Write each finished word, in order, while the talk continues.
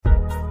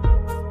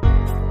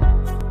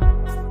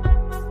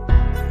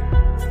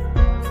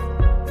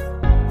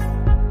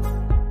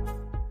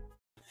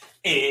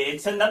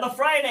It's another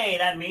Friday.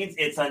 That means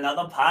it's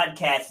another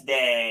podcast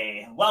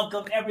day.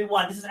 Welcome,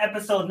 everyone. This is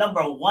episode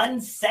number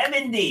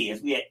 170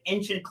 as we are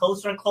inching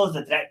closer and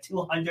closer to that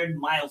 200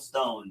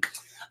 milestone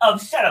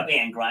of Shut Up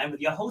and Grind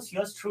with your host,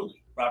 yours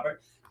truly,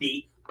 Robert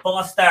B.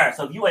 Foster.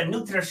 So if you are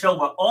new to the show,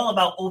 we're all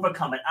about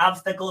overcoming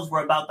obstacles.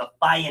 We're about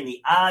defying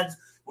the odds.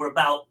 We're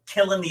about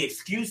killing the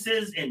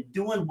excuses and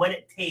doing what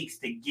it takes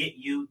to get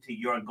you to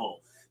your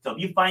goal. So if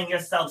you find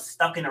yourself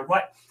stuck in a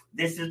rut,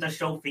 this is the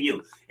show for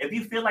you. If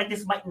you feel like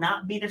this might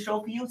not be the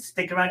show for you,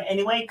 stick around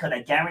anyway, because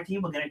I guarantee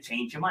we're going to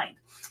change your mind.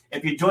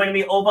 If you're joining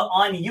me over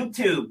on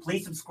YouTube,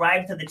 please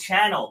subscribe to the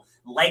channel,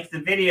 like the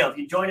video. If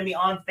you're joining me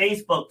on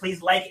Facebook,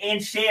 please like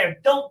and share.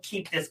 Don't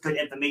keep this good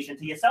information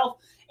to yourself.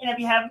 And if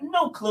you have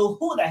no clue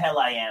who the hell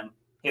I am,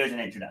 here's an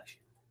introduction.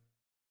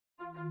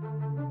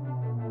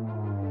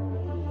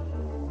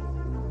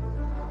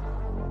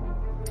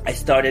 I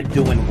started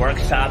doing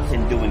workshops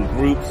and doing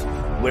groups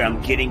where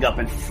I'm getting up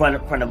in front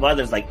of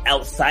others, like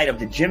outside of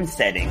the gym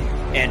setting,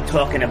 and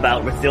talking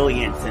about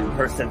resilience and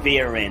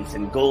perseverance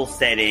and goal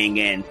setting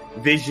and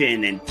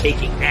vision and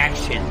taking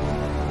action.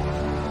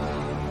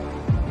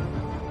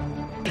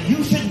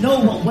 You should know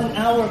what 1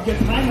 hour of your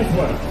time is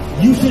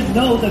worth. You should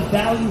know the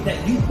value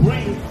that you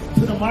bring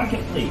to the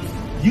marketplace.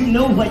 You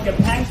know what your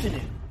passion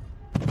is.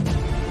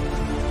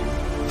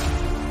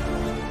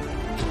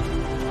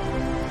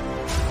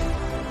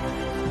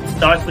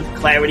 Starts with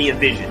clarity of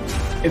vision.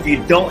 If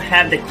you don't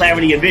have the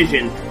clarity of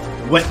vision,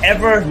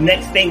 whatever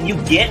next thing you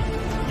get,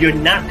 you're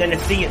not going to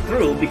see it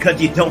through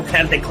because you don't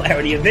have the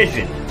clarity of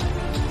vision.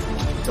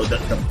 So the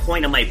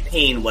point of my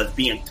pain was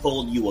being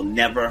told you will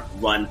never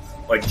run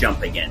or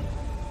jump again.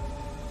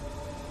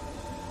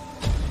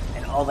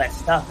 And all that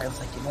stuff, I was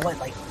like, you know what?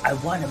 Like, I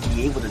want to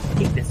be able to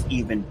take this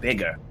even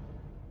bigger.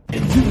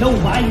 If you know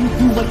why you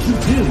do what you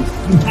do,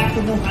 you have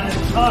to know how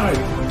to charge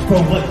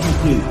for what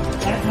you do.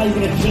 That's how you're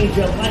going to change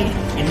your life,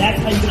 and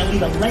that's how you're going to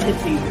leave a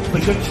legacy for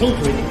your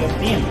children and your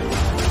family.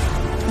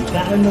 You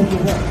got to know your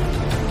worth.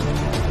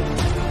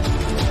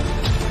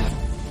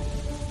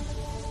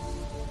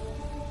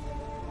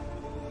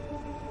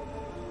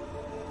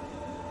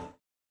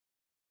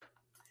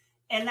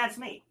 And that's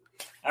me.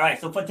 All right,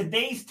 so for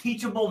today's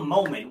teachable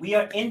moment, we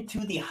are into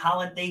the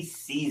holiday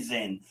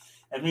season.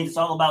 That means it's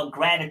all about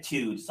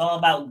gratitude. It's all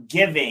about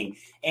giving.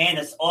 And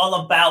it's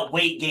all about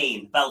weight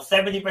gain. About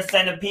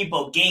 70% of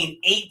people gain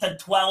 8 to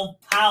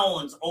 12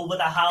 pounds over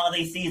the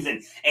holiday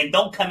season. And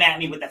don't come at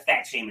me with the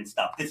fat shaming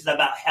stuff. This is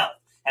about health.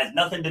 It has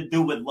nothing to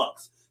do with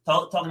looks.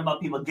 Talking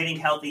about people getting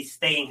healthy,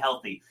 staying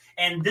healthy.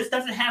 And this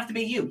doesn't have to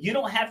be you. You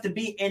don't have to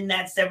be in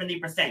that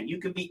 70%. You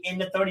could be in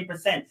the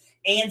 30%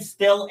 and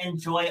still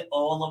enjoy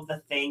all of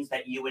the things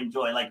that you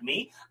enjoy. Like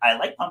me, I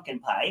like pumpkin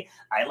pie.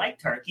 I like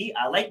turkey.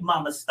 I like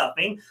mama's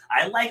stuffing.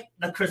 I like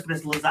the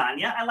Christmas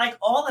lasagna. I like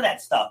all of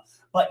that stuff.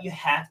 But you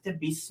have to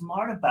be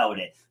smart about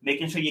it.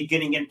 Making sure you're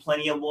getting in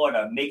plenty of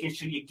water. Making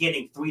sure you're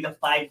getting 3 to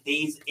 5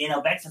 days in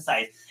of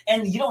exercise.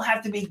 And you don't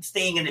have to be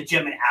staying in the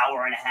gym an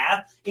hour and a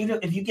half. Even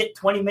if you get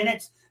 20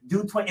 minutes,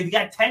 do 20. If you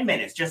got 10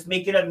 minutes, just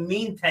make it a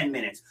mean 10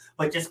 minutes.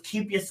 But just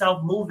keep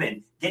yourself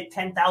moving. Get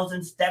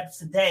 10,000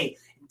 steps a day.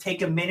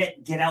 Take a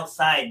minute, get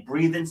outside,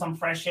 breathe in some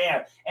fresh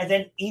air, and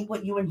then eat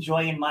what you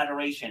enjoy in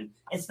moderation.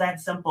 It's that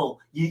simple.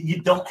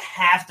 You don't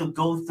have to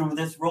go through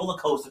this roller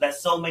coaster that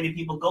so many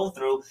people go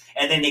through,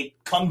 and then they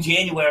come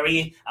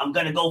January, I'm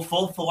going to go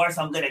full force,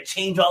 I'm going to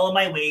change all of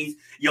my ways.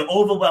 You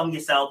overwhelm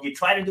yourself. You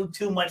try to do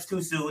too much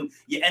too soon.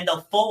 You end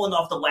up falling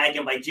off the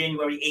wagon by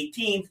January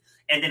 18th,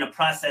 and then the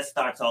process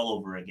starts all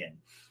over again.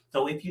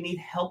 So if you need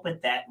help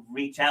with that,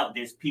 reach out.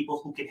 There's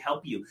people who can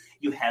help you.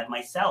 You have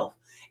myself,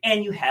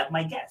 and you have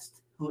my guest,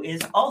 who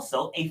is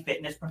also a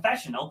fitness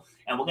professional.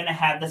 And we're going to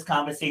have this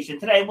conversation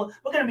today. We're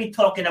going to be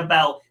talking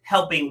about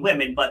helping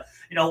women, but,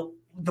 you know,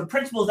 the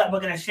principles that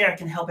we're going to share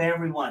can help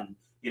everyone,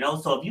 you know.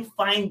 So if you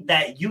find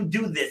that you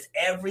do this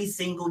every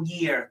single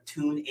year,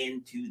 tune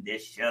into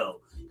this show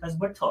because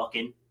we're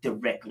talking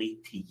directly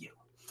to you.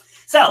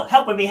 So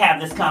helping me have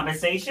this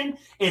conversation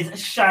is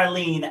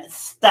Charlene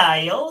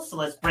Styles. So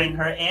let's bring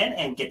her in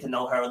and get to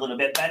know her a little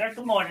bit better.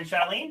 Good morning,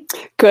 Charlene.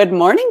 Good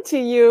morning to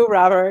you,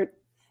 Robert.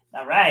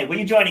 All right. Where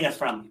are you joining us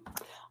from?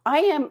 I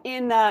am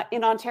in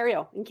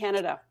Ontario, in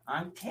Canada.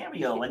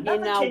 Ontario,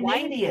 another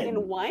Canadian.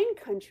 In wine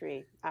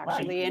country,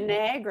 actually, in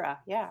Niagara.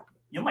 Yeah.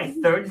 You're my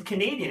third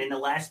Canadian in the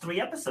last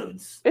 3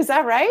 episodes. Is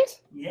that right?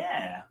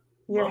 Yeah.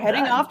 You're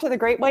heading off to the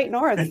Great White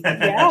North.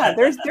 Yeah,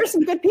 there's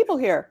some good people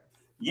here.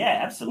 Yeah,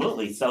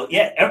 absolutely. So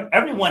yeah,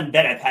 everyone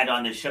that I've had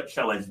on this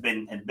show has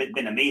been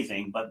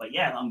amazing. But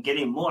yeah, I'm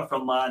getting more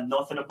from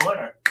north of the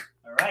border.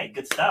 All right,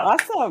 good stuff.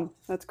 Awesome.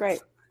 That's great.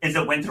 Is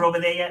it winter over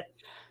there yet?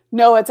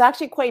 No, it's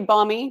actually quite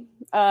balmy.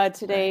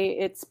 Today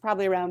it's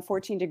probably around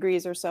 14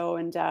 degrees or so,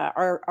 and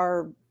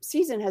our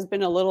season has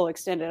been a little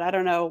extended. I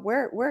don't know.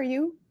 Where are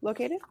you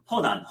located?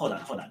 Hold on.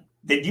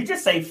 Did you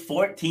just say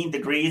 14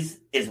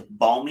 degrees is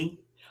balmy?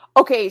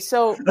 Okay,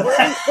 so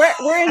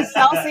we're in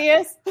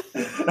Celsius.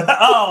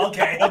 Oh,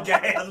 okay.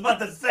 I was about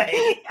to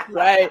say.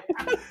 Right.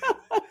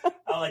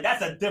 like,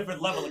 that's a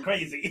different level of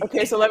crazy.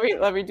 Okay, so let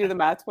me do the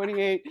math.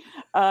 28.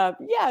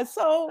 Yeah,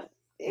 so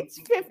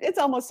it's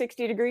almost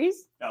 60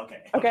 degrees.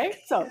 Okay,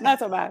 so not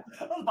so bad.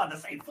 I was about to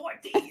say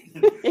 14.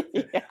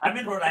 Yeah. I'm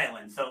in Rhode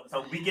Island, so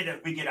we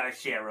get our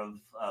share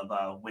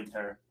of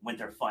winter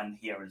fun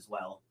here as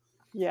well.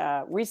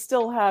 Yeah, we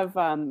still have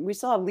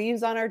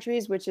leaves on our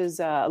trees, which is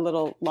a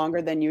little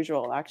longer than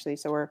usual, actually.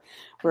 So we're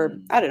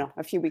I don't know,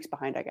 a few weeks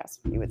behind, I guess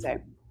you would say.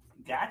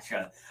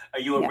 Gotcha. Are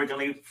you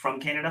originally from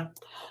Canada?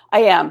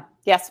 I am.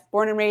 Yes,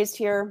 born and raised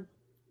here.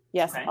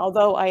 Yes, Okay.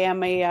 although I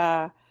am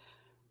a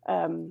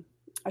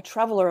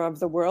traveler of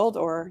the world,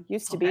 or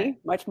used to be,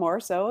 much more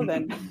so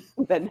than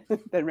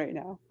right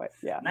now. But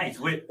yeah. Nice.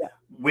 Where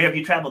have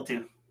you traveled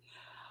to?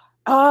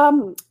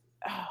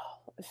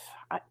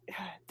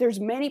 There's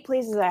many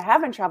places I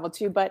haven't traveled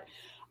to, but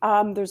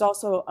there's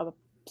also a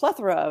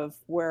plethora of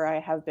where I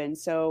have been.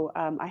 So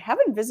I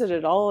haven't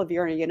visited all of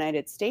your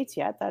United States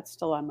yet. That's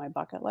still on my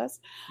bucket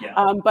list.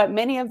 Yeah. But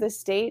many of the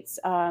states,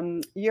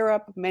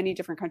 Europe, many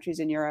different countries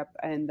in Europe,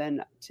 and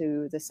then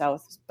to the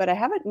south. But I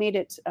haven't made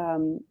it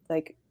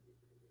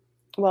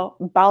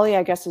Bali,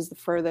 I guess, is the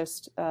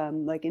furthest,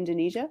 like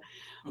Indonesia.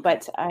 Okay.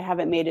 But I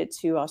haven't made it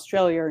to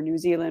Australia or New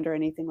Zealand or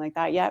anything like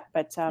that yet.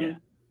 But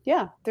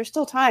yeah, there's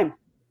still time.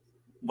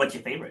 What's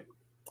your favorite?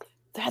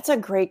 That's a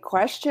great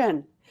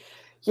question.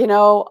 You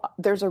know,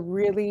 there's a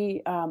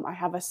really, I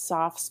have a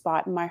soft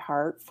spot in my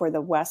heart for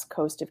the west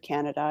coast of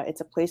Canada. It's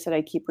a place that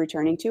I keep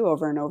returning to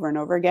over and over and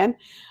over again.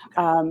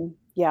 Okay.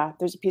 Yeah,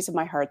 there's a piece of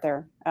my heart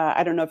there.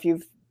 I don't know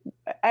if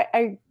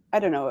I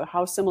don't know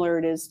how similar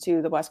it is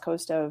to the west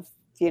coast of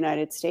the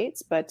United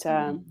States, but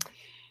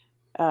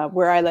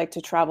where I like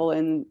to travel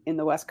in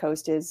the west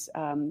coast is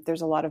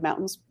there's a lot of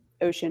mountains,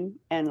 ocean,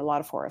 and a lot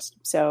of forest.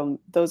 So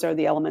those are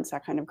the elements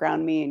that kind of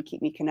ground me and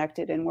keep me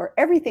connected, and where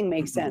everything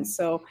makes sense.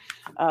 So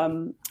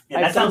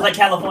that sounds like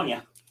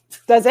California.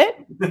 Does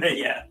it?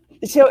 Yeah.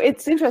 So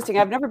it's interesting.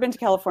 I've never been to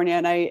California,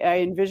 and I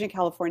envision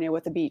California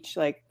with a beach.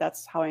 Like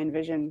that's how I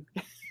envision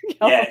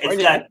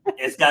California. Yeah,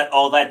 it's got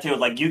all that too.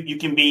 Like you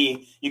can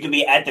be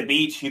at the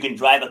beach, you can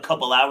drive a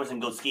couple hours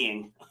and go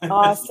skiing.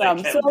 Awesome.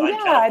 Like, so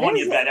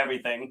California's got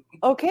everything.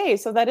 Okay,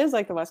 so that is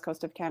like the west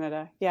coast of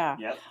Canada. Yeah.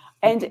 Yep.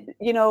 And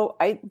you know,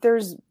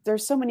 there's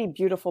so many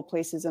beautiful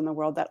places in the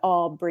world that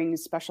all bring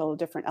special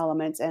different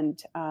elements,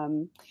 and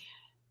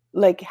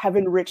like have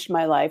enriched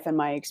my life and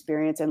my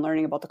experience and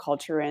learning about the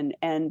culture and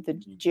the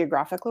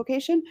geographic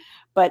location.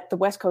 But the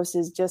west coast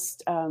is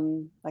just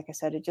like I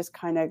said, it just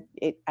kind of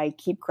I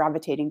keep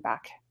gravitating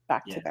back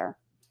to there.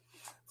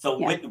 So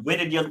where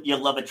did your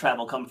love of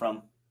travel come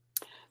from?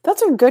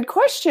 That's a good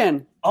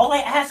question. Oh, I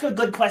ask a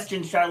good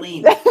question,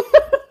 Charlene.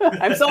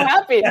 I'm so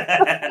happy.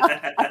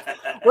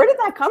 Where did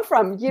that come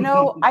from? You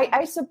know,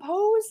 I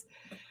suppose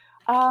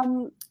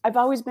I've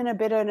always been a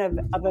bit of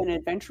an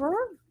adventurer.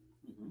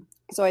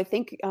 So I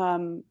think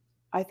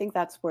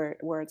that's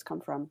where it's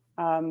come from.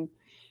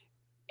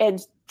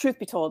 And truth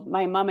be told,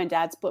 my mom and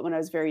dad split when I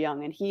was very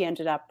young, and he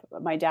ended up,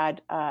 my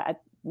dad,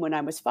 when I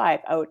was 5,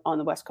 out on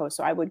the West Coast.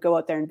 So I would go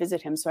out there and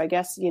visit him. So I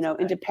guess, you know,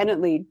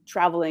 independently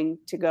traveling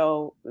to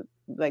go,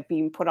 like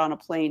being put on a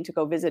plane to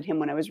go visit him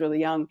when I was really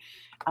young,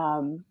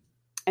 and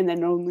then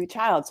an only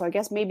child. So I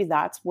guess maybe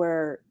that's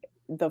where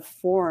the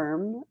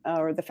form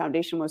or the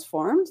foundation was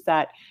formed,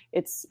 that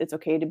it's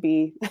okay to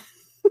be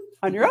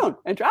on your own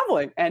and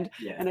traveling. And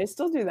I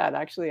still do that.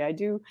 Actually, I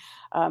do.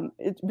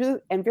 It's really,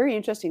 and very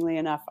interestingly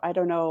enough, I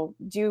don't know,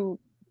 do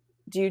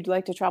you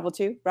like to travel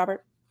too,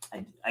 Robert?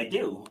 I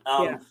do.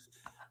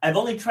 I've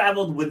only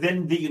traveled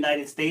within the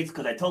United States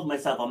because I told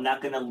myself I'm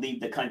not going to leave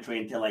the country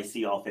until I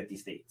see all 50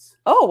 states.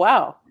 Oh,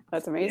 wow.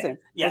 That's amazing.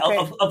 Yeah. Okay.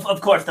 Of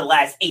course, the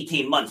last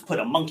 18 months put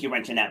a monkey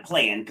wrench in that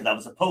plan, because I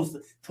was supposed to,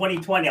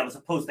 2020, I was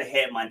supposed to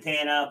hit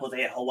Montana, supposed to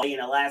hit Hawaii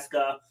and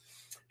Alaska,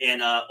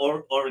 and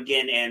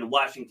Oregon and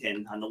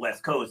Washington on the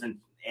West Coast,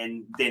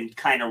 and then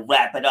kind of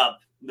wrap it up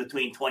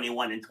between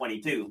 21 and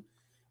 22.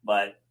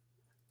 But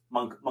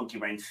monkey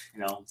wrench,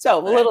 you know. So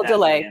a little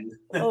delay.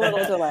 A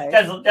little delay.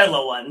 There's a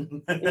little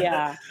one.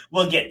 Yeah.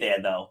 We'll get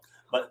there though.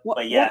 But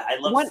yeah, I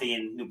love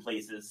seeing new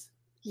places.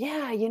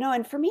 Yeah, you know,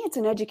 and for me, it's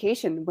an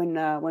education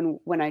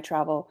when I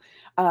travel.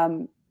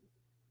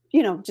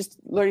 You know, just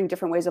learning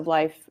different ways of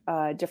life,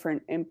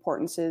 different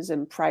importances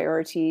and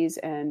priorities,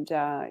 and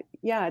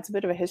it's a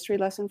bit of a history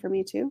lesson for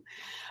me too.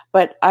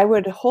 But I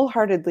would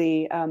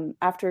wholeheartedly,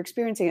 after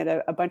experiencing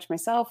it a bunch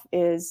myself,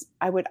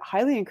 I would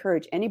highly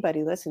encourage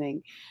anybody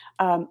listening,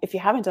 if you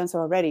haven't done so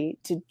already,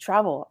 to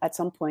travel at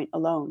some point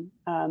alone.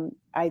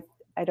 I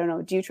don't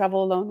know. Do you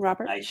travel alone,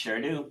 Robert? I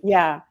sure do.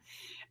 Yeah.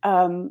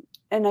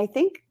 And I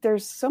think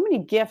there's so many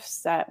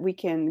gifts that we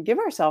can give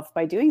ourselves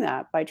by doing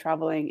that, by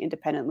traveling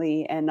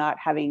independently and not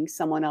having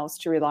someone else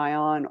to rely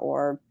on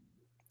or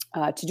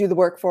to do the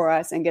work for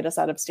us and get us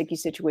out of sticky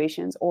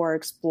situations or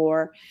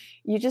explore.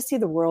 You just see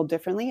the world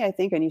differently, I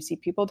think, and you see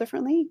people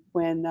differently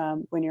when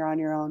you're on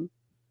your own.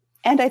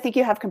 And I think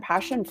you have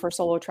compassion for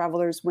solo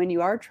travelers when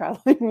you are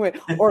traveling with,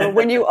 or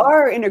when you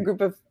are in a group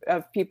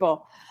of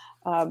people.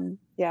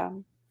 Yeah.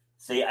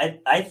 See,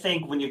 I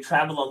think when you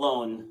travel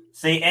alone,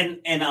 see, and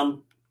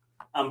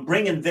I'm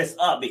bringing this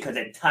up because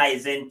it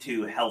ties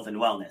into health and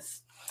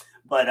wellness.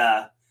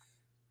 But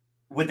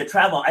with the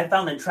travel, I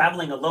found in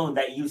traveling alone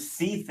that you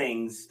see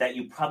things that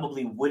you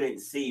probably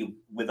wouldn't see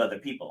with other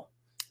people.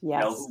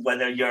 Yes. You know,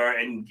 whether you're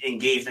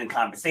engaged in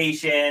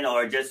conversation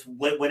or just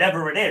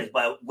whatever it is.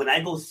 But when I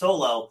go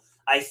solo,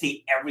 I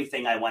see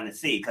everything I want to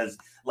see because,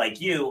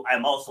 like you,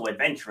 I'm also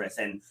adventurous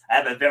and I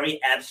have a very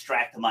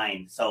abstract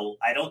mind. So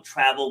I don't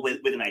travel with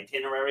an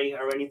itinerary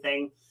or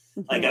anything.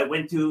 Mm-hmm. Like I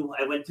went to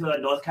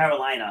North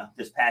Carolina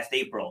this past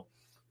April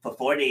for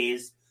 4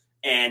 days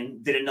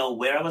and didn't know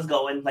where I was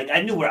going. Like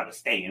I knew where I was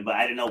staying, but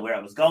I didn't know where I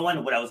was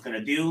going, what I was going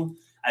to do.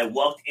 I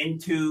walked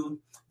into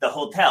the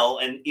hotel,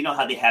 and you know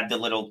how they have the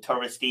little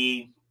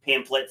touristy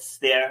pamphlets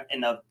there in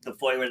the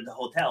foyer of the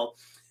hotel,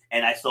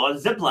 and I saw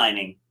zip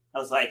lining. I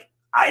was like,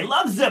 I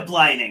love zip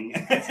lining.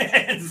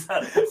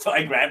 so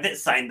I grabbed it,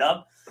 signed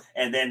up,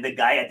 and then the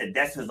guy at the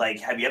desk was like,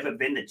 have you ever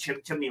been to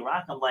Chimney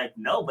Rock? I'm like,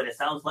 no, but it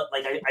sounds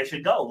like I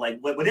should go. Like,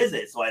 what is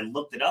it? So I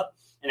looked it up,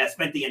 and I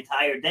spent the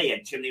entire day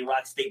at Chimney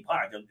Rock State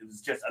Park. It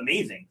was just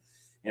amazing.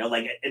 You know,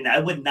 like, and I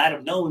would not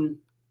have known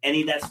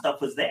any of that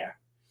stuff was there.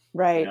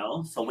 Right. You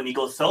know, so when you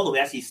go solo, you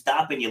actually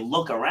stop and you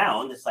look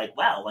around. It's like,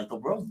 wow, like the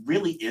world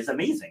really is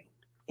amazing.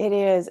 It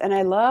is. And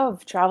I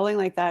love traveling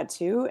like that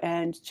too.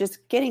 And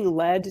just getting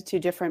led to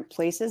different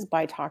places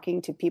by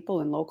talking to people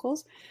and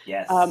locals.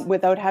 Yes.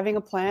 Without having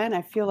a plan.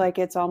 I feel like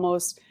it's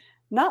almost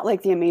not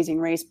like The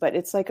Amazing Race, but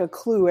it's like a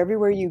clue.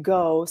 Everywhere you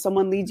go,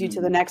 someone leads you to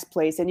the next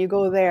place and you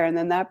go there, and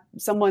then that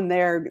someone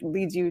there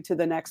leads you to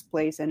the next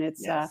place. And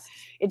it's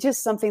it's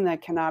just something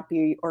that cannot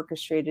be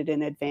orchestrated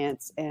in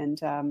advance. And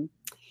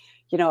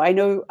you know,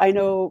 I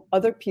know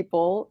other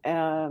people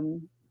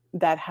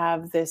that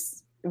have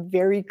this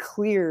very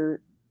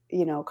clear,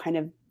 you know, kind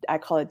of, I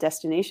call it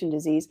destination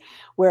disease,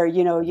 where,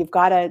 you know, you've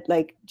got to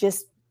like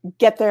just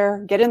get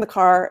there, get in the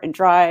car and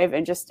drive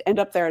and just end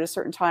up there at a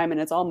certain time. And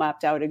it's all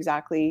mapped out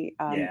exactly.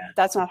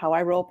 That's not how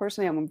I roll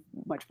personally. I'm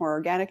much more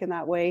organic in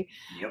that way.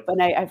 Yep.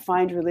 But I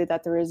find really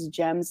that there is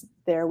gems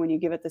there when you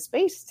give it the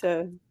space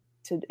to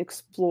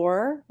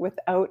explore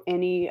without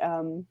any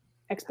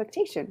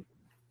expectation.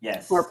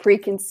 Yes. Or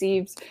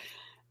preconceived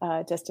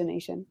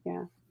destination.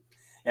 Yeah.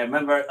 I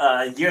remember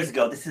years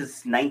ago, this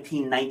is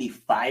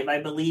 1995,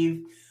 I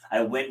believe.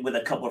 I went with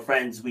a couple of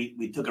friends.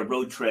 We took a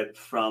road trip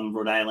from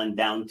Rhode Island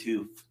down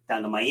to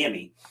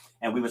Miami.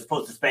 And we were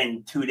supposed to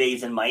spend 2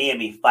 days in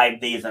Miami, 5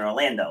 days in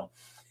Orlando.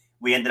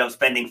 We ended up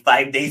spending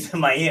 5 days in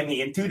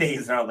Miami and 2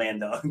 days in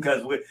Orlando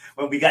because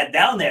when we got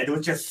down there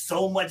was just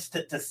so much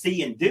to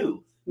see and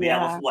do. I mean,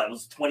 I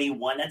was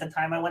 21 at the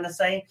time, I want to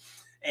say.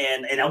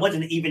 And I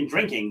wasn't even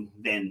drinking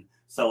then.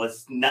 So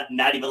it's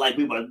not even like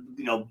we were,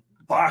 you know,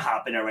 bar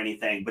hopping or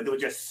anything, but there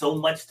was just so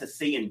much to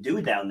see and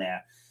do down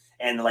there.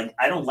 And like,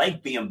 I don't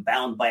like being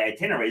bound by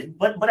itineraries,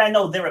 but I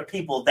know there are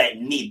people that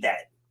need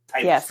that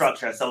type of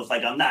structure. So it's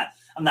like, I'm not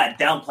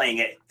downplaying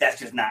it. That's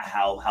just not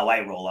how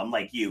I roll. I'm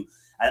like you.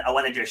 I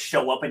want to just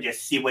show up and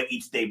just see what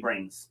each day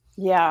brings.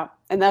 Yeah.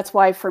 And that's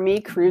why for me,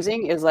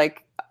 cruising is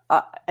like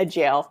a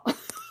jail.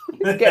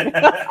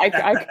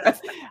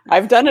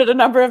 I've done it a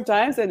number of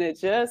times and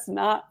it's just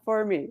not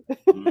for me.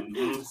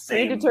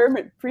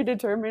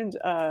 Predetermined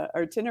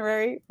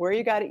itinerary, where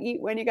you got to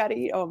eat, when you got to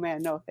eat. Oh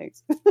man, no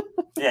thanks.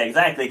 Yeah,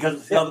 exactly.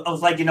 Because I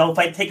was like, you know, if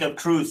I take a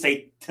cruise,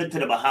 say to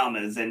the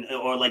Bahamas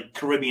or like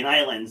Caribbean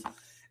islands,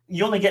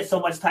 you only get so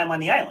much time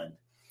on the island.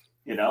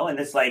 You know, and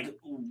it's like,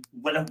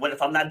 what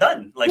if I'm not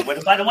done? Like, what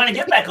if I don't want to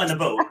get back on the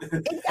boat?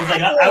 It's like,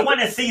 I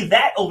want to see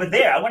that over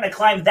there. I want to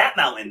climb that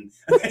mountain.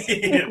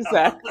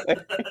 Exactly.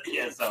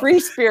 So, free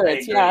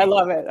spirits. Yeah, I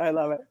love it.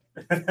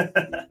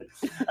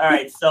 All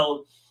right.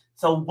 So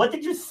what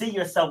did you see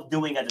yourself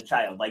doing as a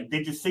child? Like,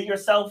 did you see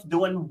yourself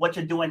doing what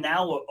you're doing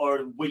now,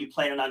 or were you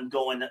planning on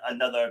going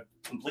another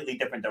completely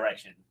different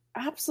direction?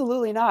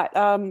 Absolutely not.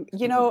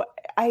 You know,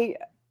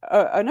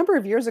 a number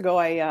of years ago,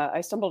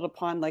 I stumbled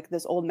upon like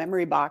this old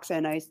memory box,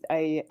 and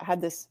I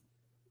had this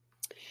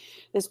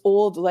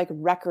old like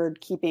record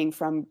keeping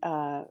from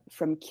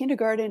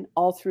kindergarten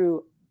all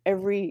through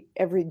every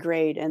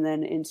grade, and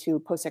then into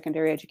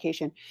post-secondary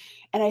education.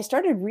 And I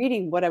started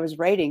reading what I was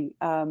writing.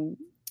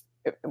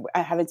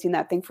 I haven't seen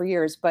that thing for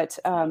years, but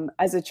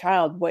as a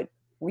child, what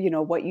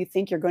you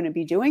think you're going to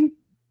be doing.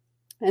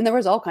 And there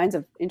was all kinds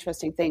of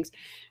interesting things,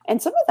 and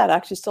some of that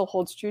actually still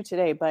holds true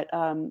today. But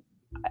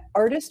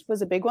artist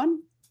was a big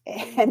one,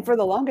 and for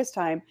the longest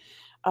time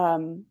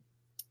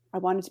I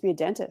wanted to be a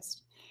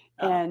dentist.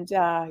 And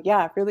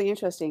really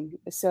interesting.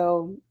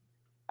 So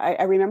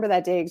I remember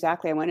that day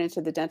exactly. I went into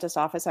the dentist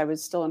office. I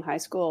was still in high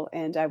school,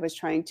 and I was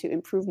trying to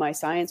improve my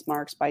science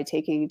marks by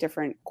taking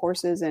different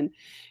courses and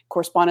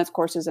correspondence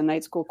courses and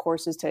night school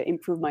courses to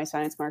improve my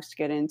science marks to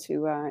get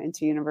into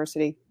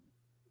university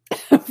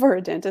for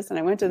a dentist. And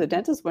I went to the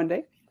dentist one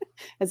day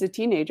as a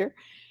teenager,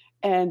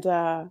 and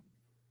I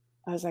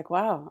was like,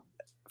 wow,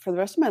 for the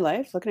rest of my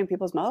life, looking in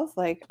people's mouth,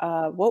 like,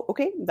 whoa,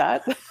 okay,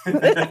 that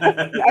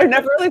I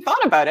never really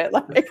thought about it.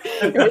 Like,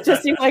 it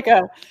just seemed like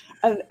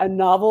a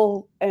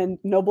novel and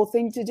noble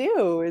thing to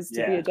do is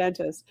to be a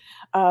dentist.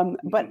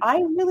 But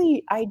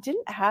I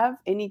didn't have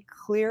any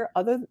clear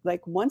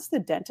like once the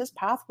dentist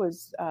path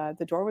was,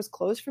 the door was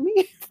closed for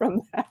me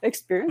from that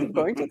experience of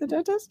going to the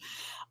dentist.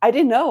 I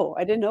didn't know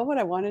what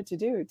I wanted to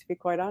do, to be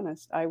quite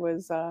honest. I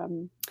was,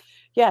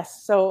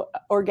 yes. So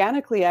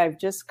organically, I've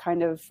just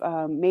kind of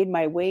made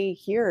my way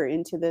here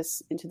into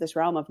this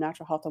realm of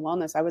natural health and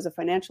wellness. I was a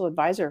financial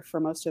advisor for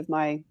most of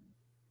my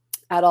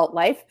adult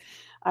life.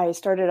 I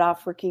started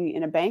off working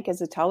in a bank as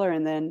a teller,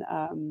 and then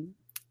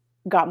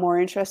got more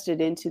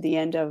interested into the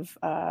end of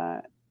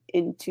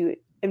into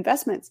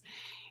investments.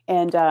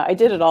 And I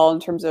did it all in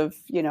terms of,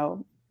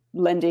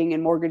 lending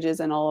and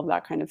mortgages and all of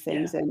that kind of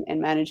things, and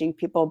managing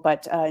people.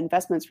 But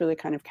investments really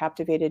kind of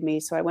captivated me.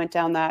 So I went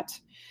down that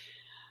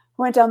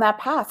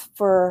path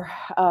for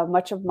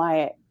much of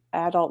my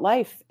adult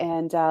life,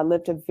 and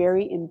lived a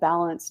very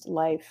imbalanced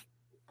life.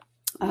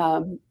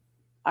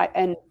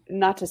 And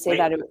not to say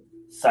that it.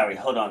 Sorry,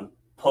 hold on.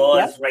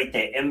 Pause right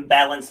there.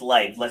 Imbalanced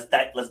life. Let's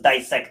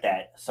dissect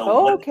that.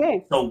 So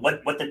okay. So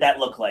what did that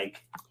look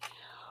like?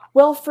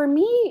 Well, for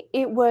me,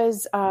 it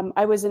was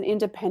I was an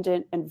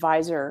independent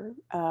advisor,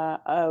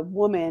 a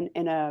woman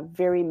in a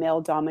very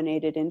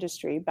male-dominated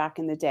industry back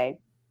in the day.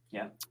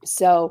 Yeah.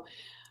 So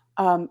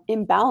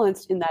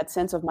imbalanced in that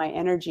sense of my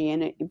energy,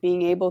 and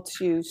being able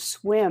to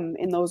swim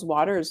in those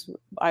waters.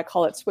 I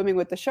call it swimming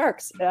with the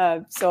sharks.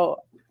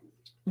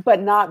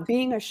 But not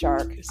being a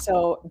shark.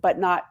 But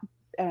not.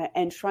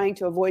 And trying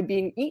to avoid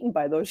being eaten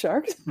by those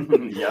sharks.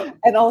 Yep.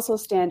 And also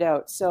stand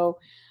out. So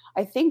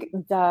I think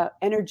that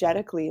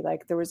energetically,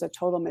 like, there was a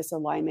total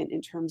misalignment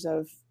in terms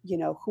of,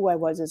 who I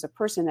was as a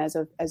person, as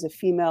a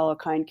female, a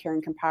kind,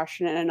 caring,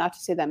 compassionate, and not to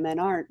say that men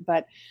aren't,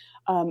 but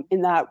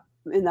in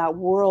that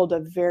world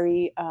of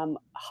very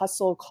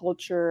hustle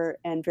culture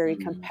and very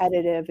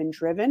competitive and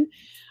driven,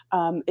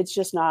 it's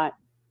just not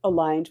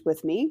aligned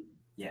with me.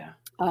 Yeah.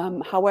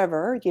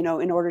 However,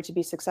 in order to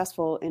be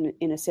successful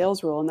in a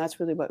sales role, and that's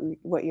really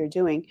what you're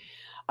doing,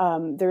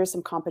 there is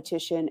some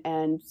competition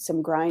and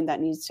some grind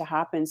that needs to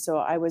happen. So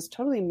I was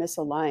totally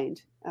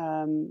misaligned,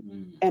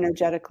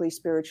 energetically,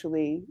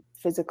 spiritually,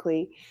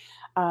 physically.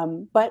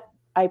 But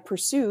I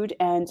pursued,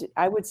 and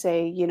I would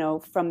say,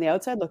 from the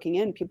outside looking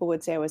in, people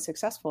would say I was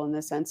successful in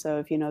the sense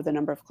of, the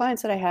number of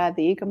clients that I had,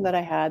 the income that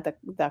I had,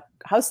 the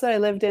house that I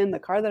lived in, the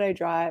car that I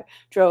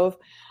drove.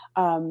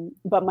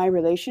 But my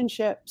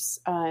relationships,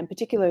 and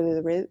particularly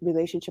the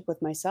relationship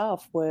with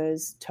myself,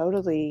 was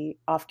totally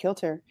off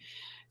kilter.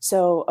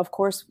 So, of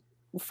course,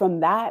 from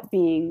that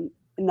being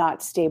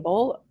not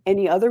stable,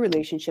 any other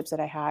relationships that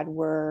I had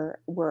were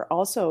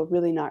also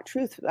really not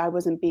truth. I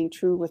wasn't being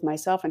true with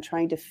myself and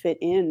trying to fit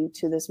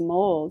into this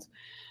mold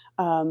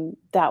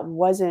that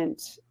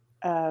wasn't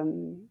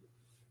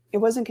it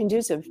wasn't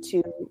conducive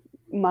to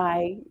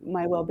my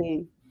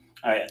well-being.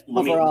 All right,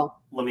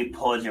 let me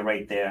pause you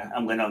right there.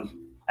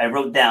 I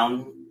wrote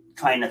down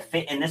trying to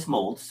fit in this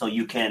mold so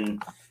you can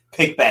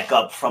pick back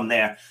up from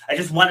there. I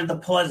just wanted to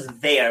pause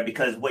there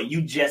because what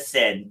you just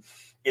said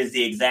is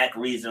the exact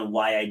reason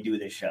why I do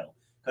this show.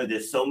 Because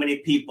there's so many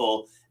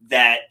people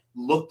that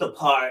look the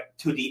part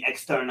to the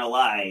external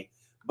eye,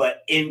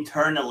 but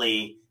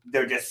internally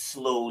they're just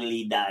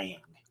slowly dying.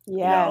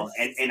 Yes.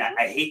 And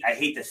I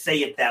hate to say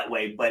it that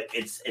way, but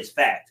it's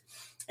fact.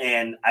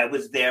 And I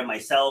was there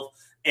myself,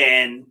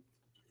 and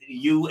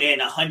you and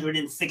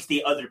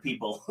 160 other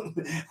people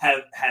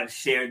have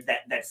shared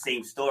that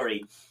same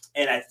story.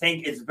 And I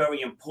think it's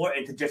very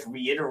important to just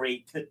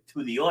reiterate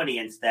to the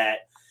audience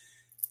that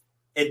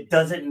it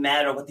doesn't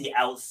matter what the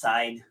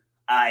outside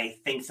eye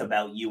thinks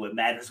about you. It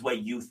matters what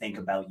you think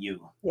about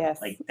you.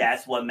 Yes. Like,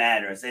 that's what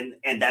matters.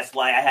 And that's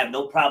why I have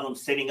no problem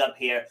sitting up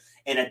here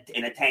in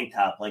a tank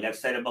top. Like I've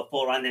said it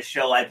before on this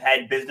show, I've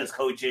had business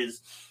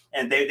coaches,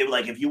 and they were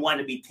like, if you want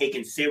to be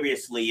taken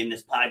seriously in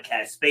this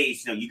podcast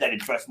space, you got to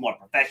dress more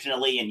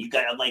professionally, and you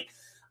got to, like,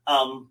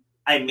 I'm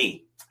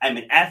me. I'm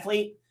an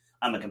athlete.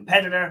 I'm a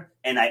competitor,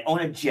 and I own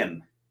a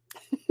gym.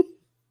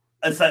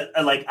 So,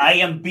 like, I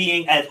am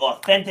being as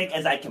authentic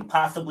as I can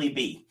possibly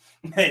be.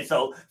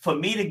 So for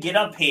me to get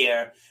up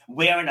here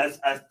wearing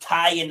a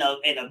tie and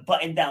a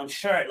button-down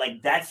shirt,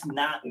 like, that's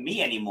not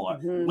me anymore.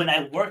 Mm-hmm. When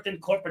I worked in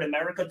corporate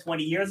America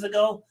 20 years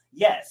ago,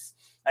 yes,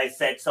 I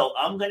said, so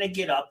I'm going to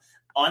get up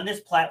on this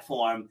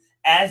platform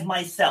as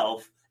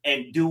myself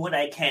and do what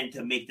I can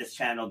to make this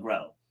channel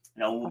grow.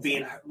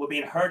 We're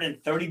being heard in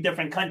 30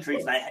 different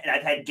countries, and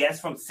I've had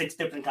guests from 6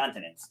 different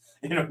continents.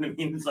 You know what I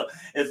mean? So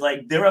it's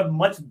like there are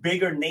much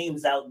bigger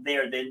names out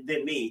there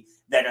than me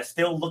that are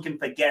still looking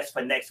for guests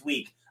for next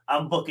week.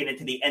 I'm booking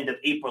into the end of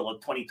April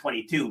of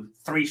 2022,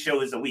 3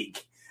 shows a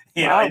week.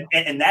 Wow.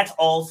 And that's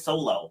all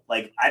solo.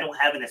 Like, I don't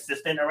have an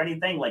assistant or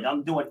anything. Like,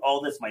 I'm doing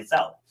all this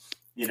myself.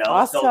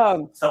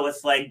 Awesome. So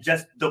it's like,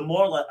 just the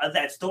moral of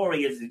that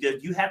story is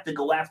that you have to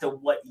go after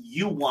what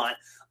you want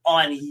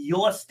on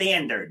your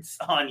standards,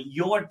 on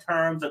your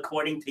terms,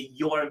 according to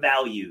your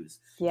values,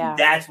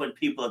 that's when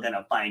people are going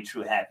to find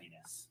true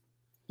happiness.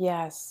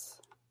 Yes.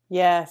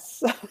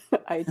 Yes,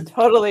 I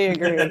totally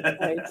agree.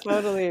 I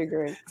totally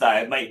agree.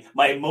 Sorry, my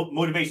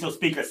motivational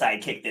speaker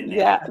side kicked in there.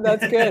 Yeah,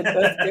 that's good.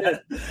 That's good.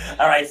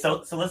 All right,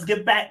 so let's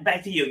get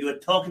back to you. You were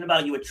talking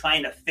about you were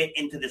trying to fit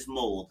into this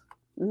mold.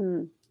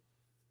 Mm-hmm.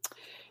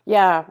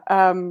 Yeah,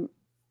 and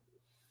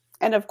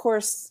of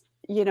course,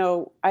 you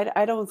know,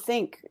 I don't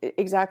think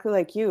exactly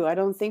like you. I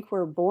don't think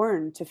we're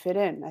born to fit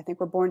in. I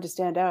think we're born to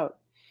stand out.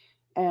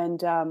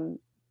 And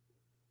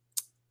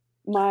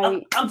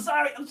I'm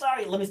sorry.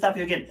 Let me stop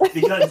you again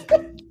because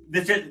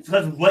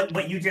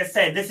what you just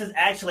said. This is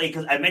actually,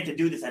 because I meant to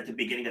do this at the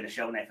beginning of the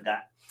show and I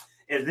forgot.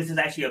 This is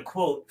actually a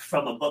quote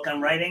from a book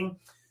I'm writing.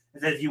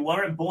 It says, "You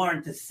weren't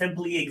born to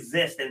simply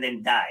exist and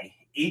then die.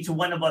 Each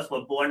one of us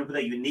were born with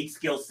a unique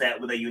skill set,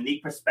 with a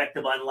unique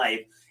perspective on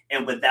life,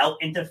 and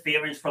without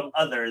interference from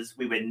others,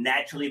 we would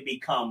naturally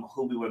become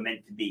who we were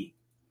meant to be."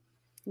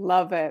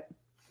 Love it.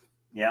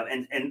 Yeah,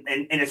 and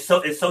it's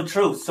so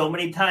true. So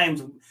many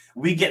times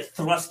we get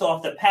thrust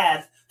off the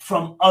path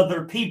from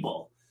other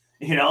people.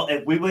 You know,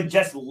 if we were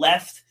just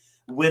left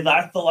with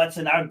our thoughts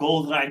and our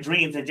goals and our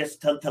dreams and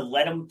just to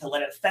let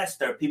it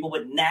fester, people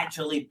would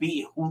naturally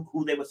be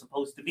who they were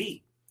supposed to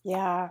be.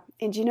 Yeah.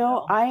 And, you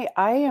know, I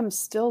am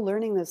still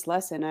learning this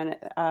lesson. And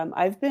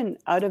I've been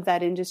out of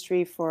that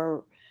industry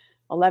for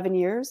 11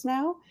 years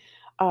now.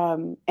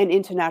 And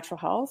into natural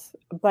health,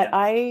 but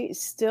I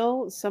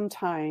still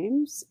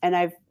sometimes, and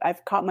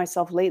I've caught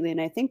myself lately,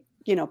 and I think,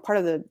 you know, part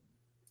of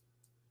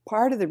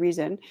the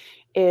reason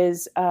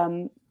is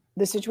the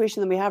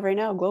situation that we have right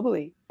now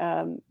globally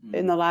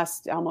in the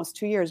last almost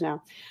 2 years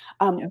now.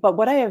 But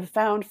what I have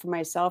found for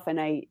myself, and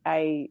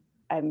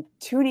I'm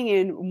tuning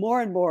in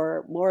more and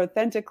more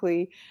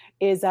authentically,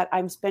 is that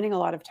I'm spending a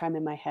lot of time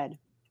in my head.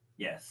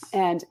 Yes.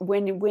 And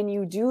when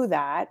you do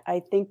that, I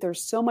think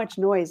there's so much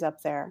noise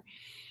up there.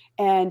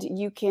 And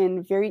you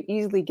can very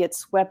easily get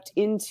swept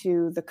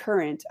into the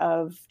current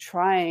of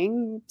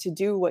trying to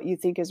do what you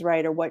think is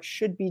right or what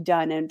should be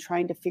done and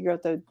trying to figure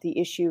out the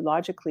issue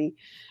logically,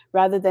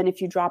 rather than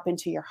if you drop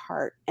into your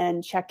heart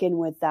and check in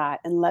with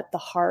that and let the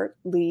heart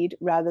lead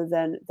rather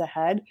than the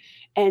head.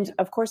 And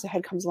of course, the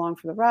head comes along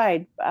for the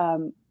ride.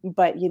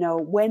 But, you know,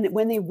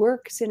 when they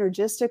work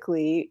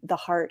synergistically, the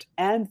heart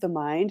and the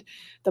mind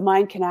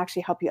can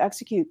actually help you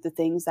execute the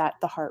things that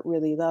the heart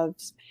really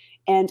loves.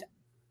 And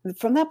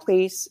from that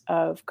place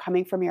of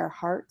coming from your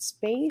heart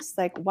space,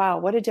 like, wow,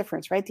 what a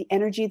difference, right? The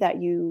energy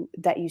that you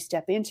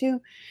step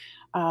into,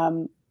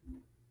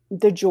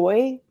 the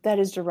joy that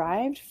is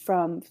derived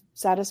from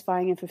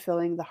satisfying and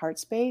fulfilling the heart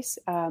space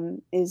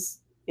is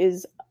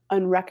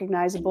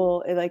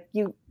unrecognizable. Like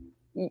you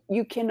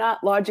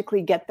cannot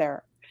logically get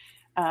there.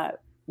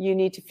 You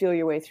need to feel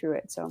your way through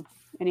it. So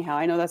anyhow,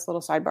 I know that's a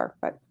little sidebar,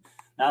 but.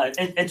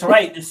 It's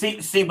right.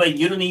 See, but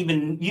you don't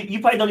even you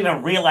probably don't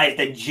even realize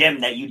the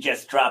gem that you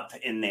just dropped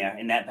in there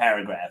in that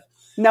paragraph.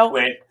 No,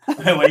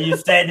 where you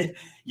said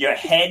your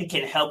head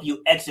can help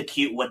you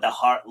execute what the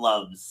heart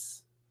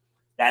loves.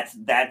 That's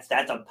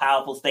a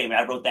powerful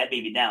statement. I wrote that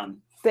baby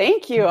down.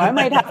 Thank you. I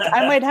might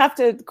have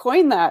to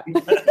coin that.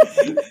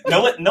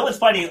 No, it's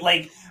funny.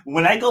 Like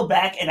when I go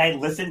back and I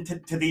listen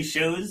to these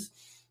shows,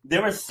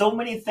 there are so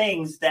many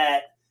things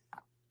that.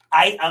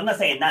 I'm not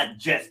saying not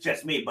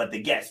just me, but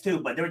the guests too.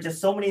 But there are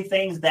just so many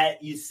things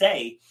that you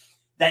say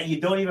that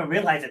you don't even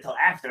realize until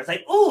after. It's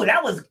like, ooh,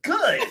 that was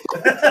good.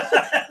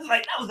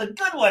 Like that was a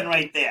good one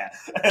right there.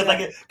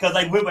 Because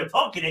like we were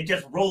talking, it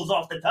just rolls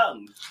off the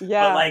tongue.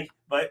 Yeah.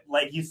 But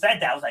like you said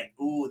that, I was like,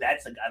 ooh, I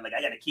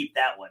got to keep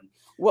that one.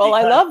 Well,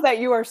 I love that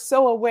you are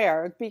so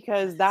aware,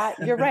 because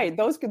you're right.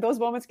 Those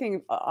moments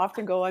can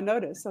often go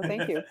unnoticed. So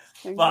thank you.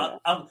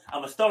 Well,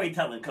 I'm a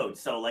storytelling coach,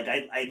 so like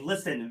I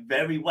listen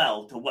very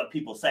well to what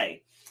people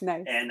say.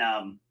 Nice. And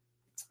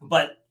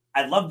but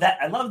I love that.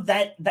 I love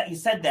that you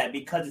said that,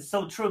 because it's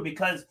so true.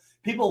 Because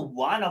people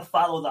want to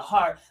follow the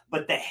heart,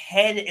 but the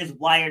head is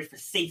wired for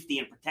safety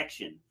and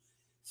protection.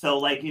 So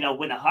like, you know,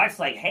 when the heart's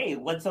like, hey,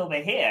 what's over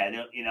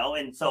here? You know,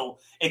 and so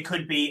it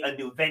could be a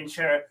new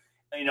venture.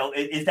 You know,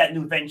 is that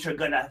new venture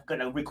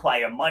gonna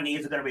require money?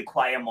 Is it gonna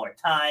require more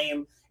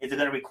time? Is it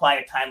gonna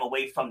require time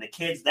away from the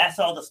kids? That's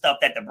all the stuff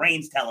that the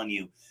brain's telling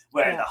you.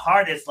 Whereas the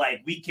heart is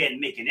like, we can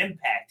make an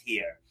impact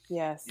here.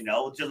 Yes. You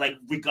know, just like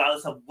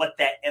regardless of what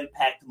that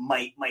impact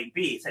might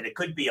be. So it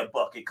could be a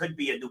book, it could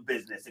be a new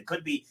business, it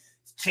could be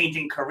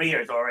changing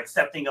careers or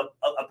accepting a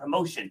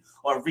promotion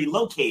or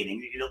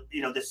relocating.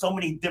 You know, there's so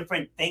many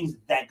different things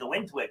that go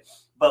into it.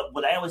 But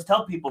what I always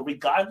tell people,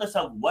 regardless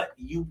of what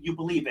you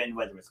believe in,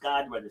 whether it's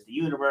God, whether it's the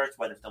universe,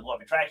 whether it's the law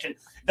of attraction,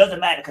 it doesn't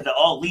matter, because it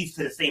all leads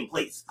to the same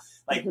place.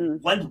 Like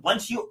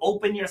once you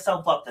open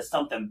yourself up to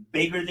something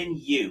bigger than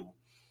you,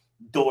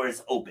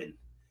 doors open.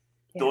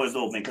 doors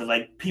open, because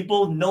like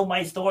people know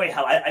my story,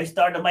 how I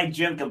started my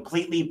gym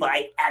completely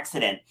by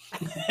accident.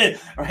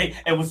 Right?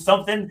 It was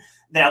something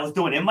that I was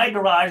doing in my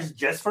garage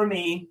just for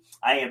me.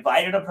 I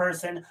invited a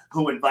person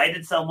who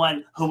invited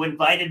someone who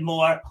invited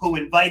more,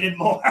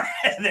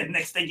 and then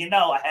next thing you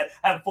know, I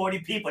have 40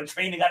 people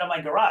training out of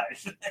my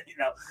garage.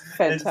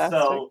 Fantastic. And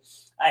so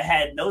I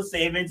had no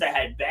savings, I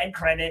had bad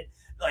credit,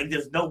 like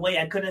there's no way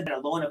I could have done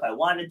a loan if I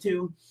wanted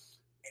to,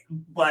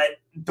 but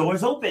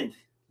doors opened,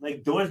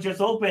 like doors just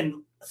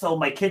opened. So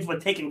my kids were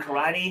taking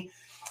karate,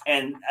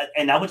 and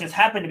I would just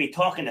happen to be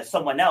talking to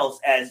someone else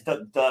as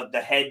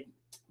the head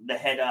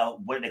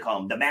what do they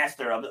call him, the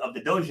master of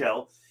the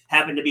dojo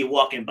happened to be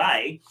walking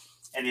by,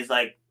 and he's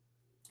like,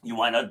 "You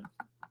want to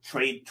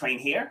train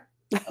here?"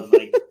 I was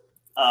like,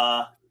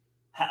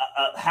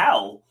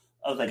 how?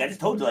 I was like, "I just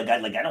told you, I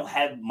don't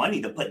have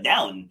money to put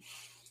down,"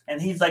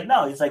 and he's like,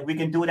 "No," he's like, "We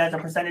can do it as a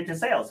percentage of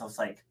sales." I was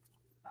like,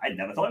 I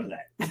never thought of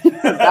that.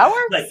 That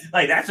works.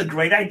 like that's a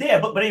great idea,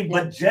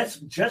 but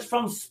just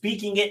from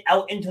speaking it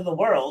out into the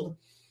world,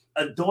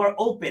 a door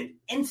opened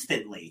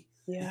instantly.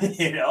 Yeah.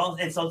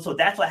 And so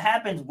that's what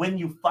happens when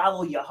you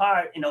follow your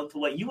heart. To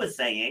what you were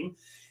saying,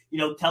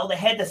 tell the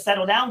head to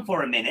settle down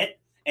for a minute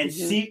and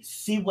see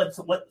what's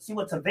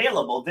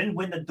available. Then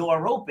when the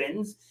door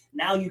opens,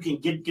 now you can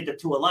get the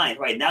two aligned.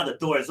 Right now the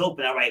door is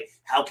open. All right,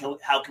 how can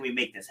we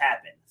make this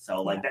happen?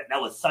 So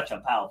that was such a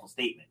powerful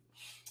statement.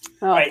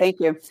 Oh, right.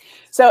 Thank you.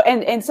 So,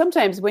 and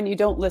sometimes when you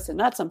don't listen,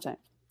 not sometimes,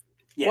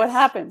 what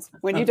happens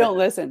when you don't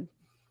listen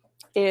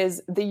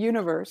is the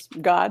universe,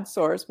 God,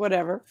 source,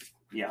 whatever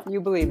you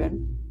believe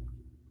in,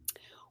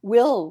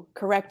 will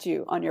correct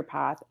you on your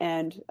path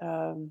and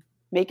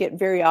make it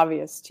very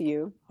obvious to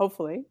you,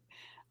 hopefully,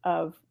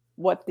 of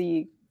what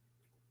the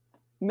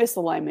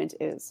misalignment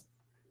is.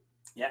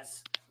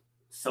 Yes,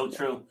 so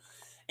true.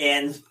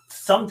 And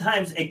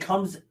sometimes it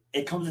comes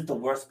at the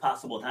worst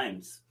possible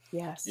times.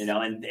 Yes.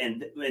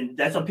 And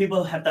that's what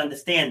people have to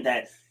understand,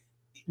 that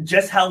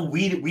just how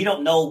we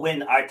don't know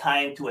when our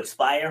time to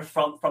expire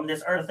from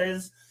this earth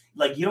is.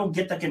 Like, you don't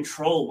get to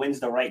control when's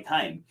the right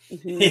time.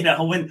 When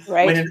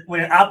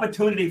an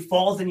opportunity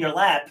falls in your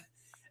lap,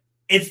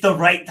 it's the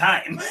right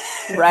time.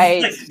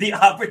 Right. Like, the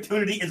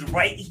opportunity is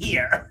right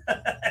here.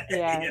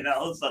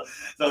 Yeah.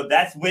 So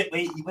that's where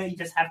you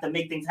just have to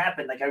make things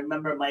happen. Like, I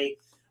remember my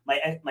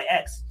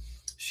ex,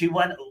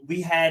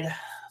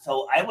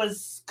 so I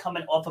was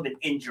coming off of an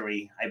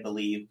injury, I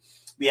believe.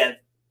 We had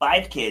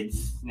 5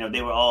 kids.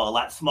 They were all a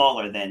lot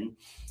smaller then.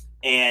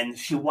 And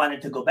she wanted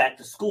to go back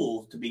to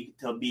school to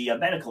be a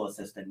medical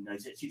assistant.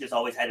 She just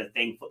always had a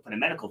thing for the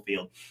medical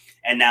field.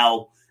 And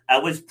now I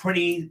was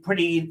pretty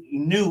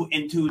new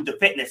into the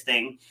fitness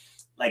thing.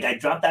 Like, I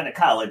dropped out of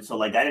college, so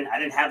like I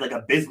didn't have like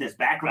a business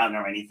background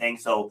or anything.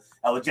 So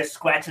I was just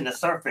scratching the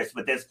surface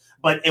with this,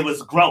 but it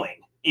was growing.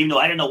 Even though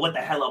I didn't know what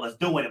the hell I was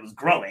doing, it was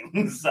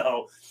growing.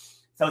 So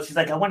she's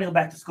like, "I want to go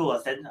back to school."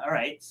 I said, "All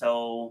right,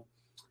 so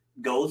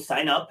go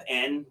sign up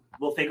and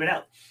we'll figure it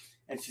out."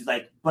 And she's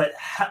like, but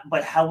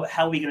how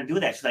are we going to do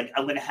that? She's like,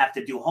 "I'm going to have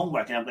to do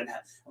homework." And I'm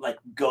like,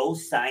 "Go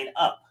sign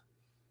up.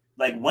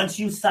 Like, once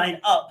you sign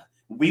up,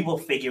 we will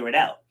figure it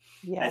out."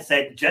 Yeah. I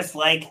said, just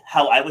like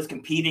how I was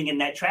competing in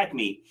that track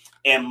meet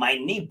and my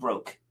knee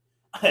broke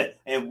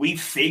and we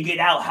figured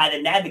out how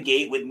to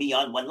navigate with me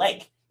on one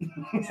leg.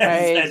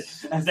 Right.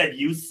 I said,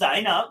 "You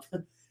sign up,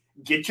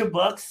 get your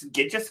books,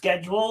 get your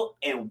schedule,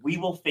 and we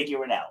will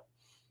figure it out."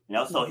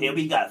 So here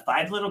we got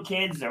 5 little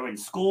kids. They're in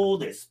school,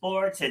 they're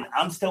sports, and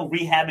I'm still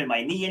rehabbing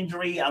my knee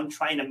injury. I'm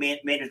trying to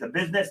manage the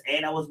business,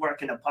 and I was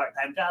working a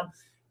part-time job,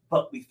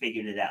 but we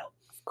figured it out.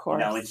 Of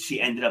course. And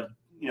she ended up,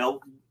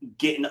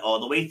 getting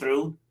all the way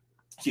through.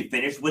 She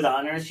finished with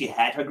honors. She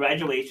had her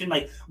graduation.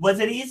 Like, was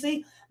it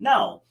easy?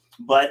 No,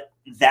 but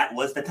that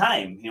was the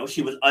time.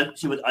 She was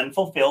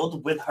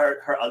unfulfilled with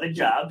her other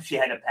job. She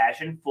had a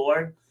passion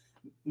for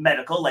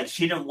medical. Like,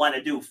 she didn't want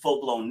to do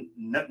full-blown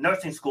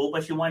nursing school,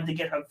 but she wanted to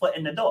get her foot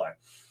in the door.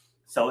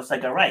 So it's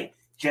like, all right,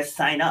 just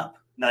sign up.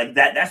 Like,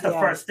 that's the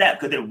first step,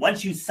 because then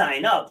once you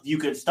sign up, you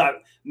can start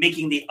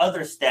making the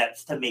other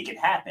steps to make it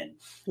happen.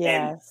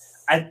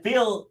 Yes. And I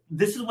feel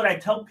this is what I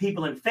tell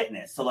people in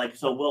fitness. So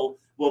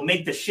we'll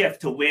make the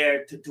shift to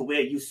where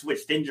you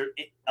switched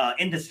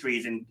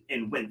industries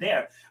and went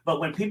there. But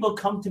when people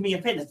come to me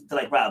in fitness, they're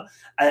like, "Rob,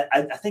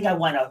 I think I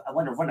want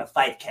to run a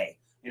 5K.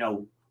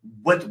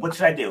 What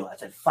should I do?" I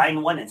said,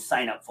 "Find one and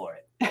sign up for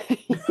it."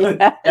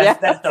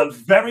 That's the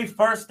very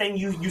first thing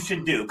you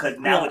should do, because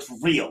now it's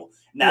real.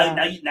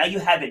 Now you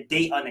have a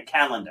date on the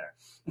calendar.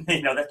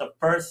 That's the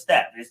first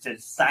step, is to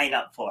sign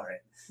up for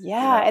it.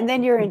 Yeah, and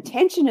then your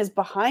intention is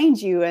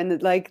behind you,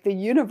 and like the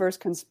universe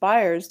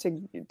conspires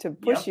to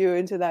push you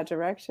into that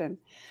direction.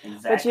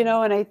 Exactly.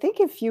 But and I think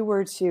if you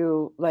were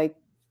to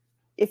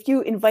if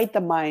you invite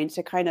the mind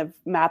to kind of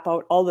map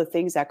out all the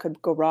things that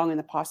could go wrong and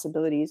the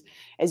possibilities,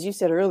 as you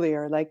said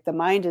earlier, like the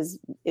mind is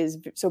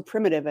so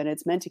primitive and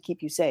it's meant to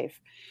keep you safe.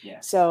 Yeah.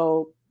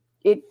 So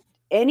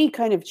any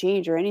kind of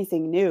change or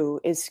anything new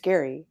is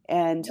scary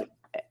and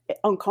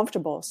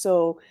uncomfortable.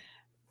 So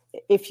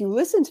if you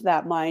listen to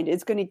that mind,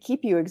 it's going to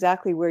keep you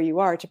exactly where you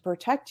are to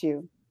protect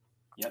you.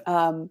 Yep.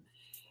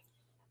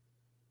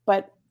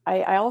 But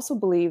I also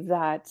believe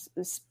that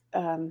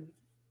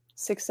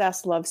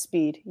success loves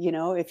speed.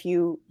 If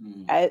you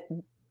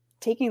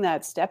taking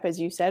that step, as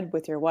you said,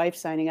 with your wife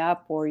signing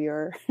up or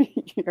your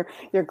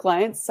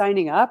clients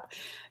signing up,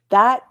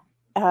 that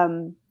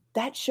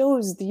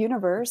shows the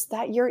universe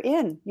that you're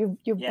in. You've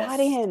Yes. bought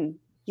in.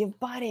 You've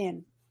bought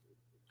in.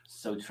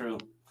 So true.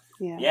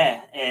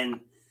 Yeah. And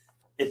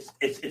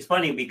it's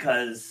funny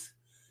because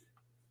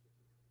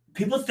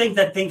people think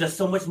that things are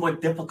so much more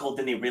difficult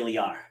than they really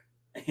are.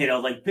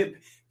 Like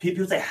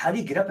people say, how do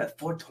you get up at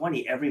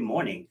 4:20 every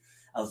morning?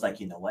 I was like,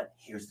 you know what?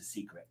 Here's the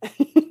secret.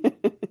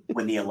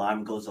 When the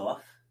alarm goes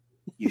off,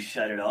 you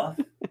shut it off,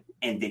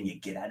 and then you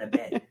get out of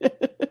bed.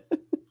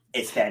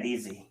 It's that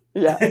easy.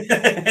 Yeah.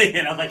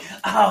 Like,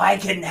 oh, I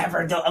can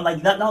never do. I'm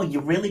like, no, you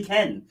really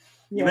can.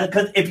 Yeah.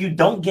 Because if you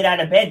don't get out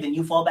of bed, then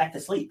you fall back to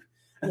sleep.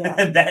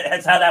 Yeah.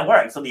 That's how that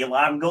works. So the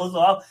alarm goes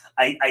off.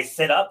 I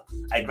sit up.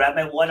 I grab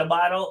my water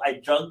bottle. I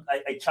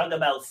chug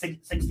about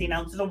 16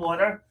 ounces of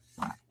water,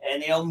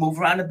 and move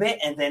around a bit,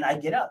 and then I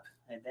get up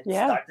and then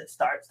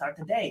start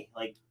the day.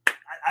 Like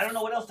I don't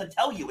know what else to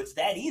tell you. It's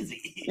that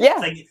easy.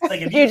 Yeah. It's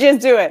like if you just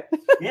do it.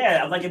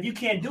 Yeah. I'm like, if you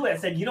can't do it, I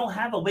said you don't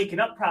have a waking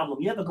up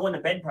problem. You have a going to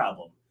bed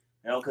problem.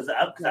 Because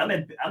I'm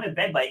in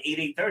bed by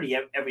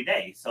 8:30 every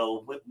day.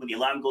 So when the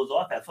alarm goes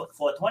off at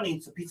 4:20,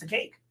 it's a piece of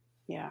cake.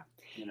 Yeah.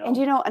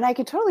 And I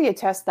could totally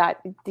attest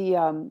that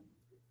the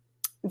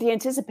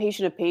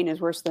anticipation of pain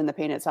is worse than the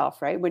pain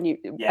itself, right? When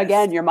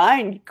again, your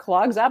mind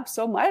clogs up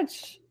so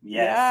much.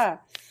 Yes.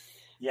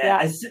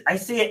 Yeah. I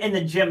see it in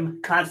the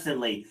gym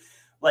constantly.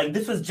 Like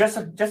this was just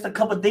a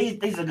couple of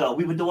days ago.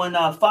 We were doing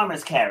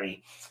farmer's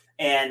carry,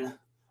 and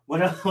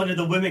when one of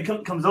the women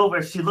comes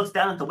over, she looks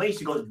down at the weight.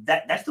 She goes,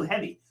 "That's too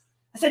heavy."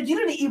 I said, "You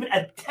didn't even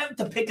attempt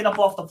to pick it up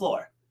off the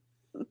floor."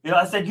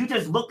 I said, "You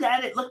just looked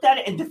at it,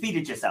 and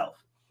defeated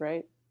yourself."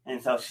 Right.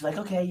 And so she's like,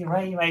 "Okay, you're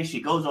right. She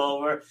goes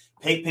over,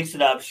 picks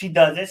it up. She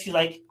does it. She's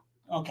like,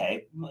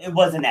 "Okay, it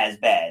wasn't as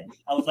bad."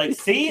 I was like,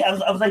 "See," I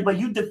was like, "But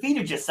you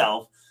defeated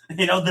yourself."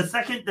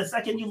 The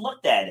second you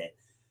looked at it.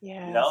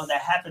 Yeah.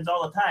 That happens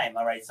all the time.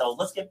 All right, so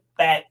let's get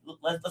back.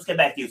 Let's get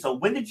back to you. So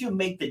when did you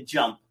make the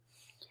jump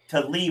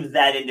to leave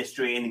that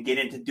industry and get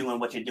into doing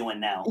what you're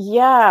doing now?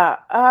 Yeah.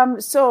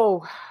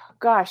 So,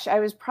 gosh, I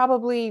was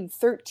probably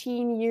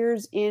 13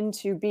 years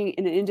into being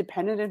an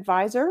independent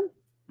advisor,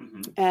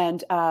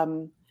 and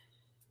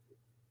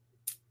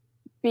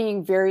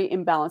being very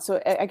imbalanced.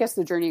 So I guess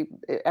the journey,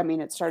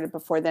 it started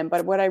before then,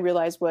 but what I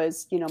realized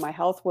was, my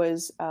health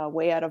was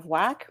way out of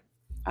whack.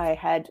 I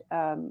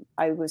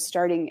was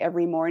starting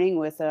every morning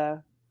with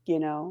a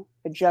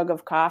jug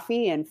of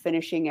coffee and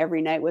finishing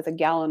every night with a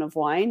gallon of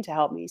wine to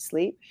help me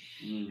sleep,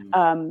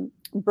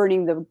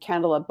 burning the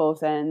candle at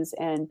both ends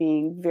and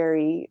being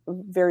very,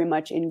 very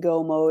much in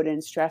go mode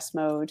and stress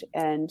mode,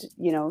 and,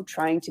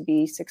 trying to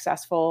be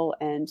successful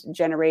and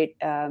generate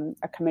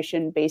a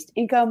commission-based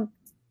income.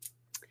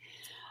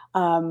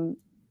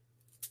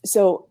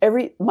 So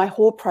my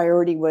whole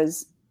priority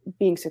was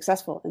being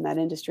successful in that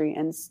industry,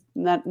 and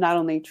not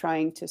only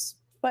trying to,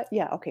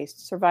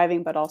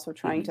 surviving, but also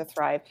trying to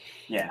thrive.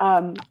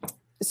 Yeah.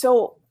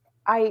 So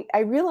I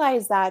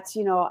realized that,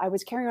 I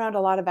was carrying around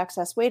a lot of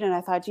excess weight, and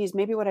I thought, geez,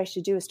 maybe what I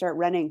should do is start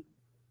running.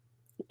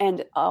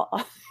 And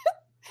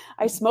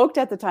I smoked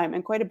at the time,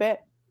 and quite a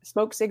bit.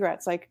 Smoked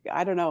cigarettes, like,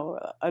 I don't know,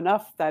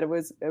 enough that it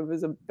was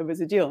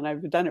a deal, and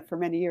I've done it for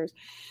many years.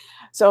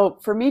 So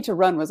for me to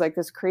run was like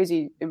this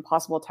crazy,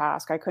 impossible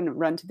task. I couldn't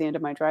run to the end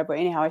of my driveway.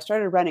 Anyhow, I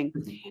started running,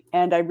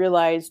 and I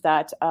realized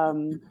that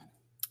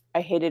I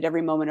hated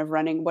every moment of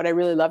running. What I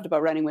really loved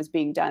about running was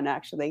being done,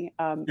 actually,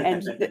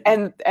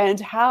 and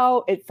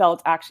how it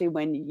felt actually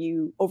when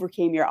you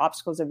overcame your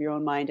obstacles of your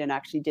own mind and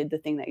actually did the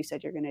thing that you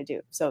said you're going to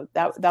do. So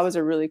that was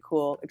a really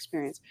cool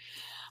experience.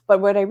 But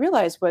what I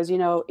realized was,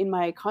 in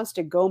my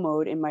constant go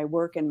mode, in my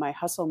work and my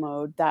hustle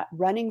mode, that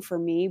running for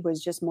me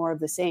was just more of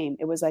the same.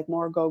 It was like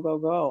more go, go,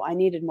 go. I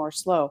needed more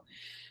slow.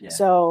 Yeah.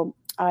 So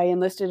I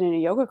enlisted in a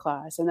yoga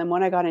class. And then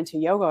when I got into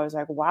yoga, I was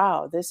like,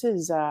 wow, this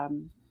is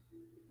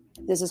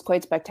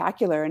quite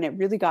spectacular. And it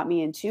really got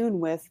me in tune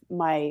with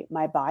my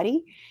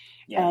body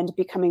and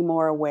becoming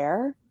more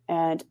aware.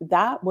 And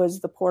that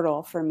was the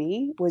portal for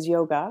me, was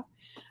yoga,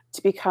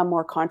 to become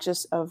more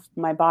conscious of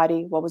my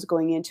body, what was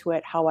going into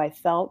it, how I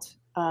felt.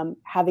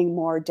 Having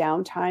more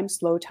downtime,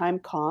 slow time,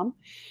 calm.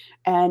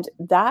 And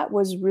that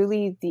was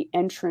really the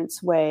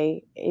entrance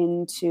way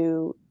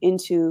into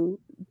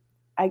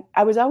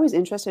I was always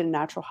interested in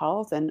natural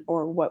health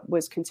or what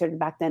was considered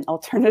back then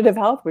alternative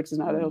health, which is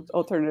not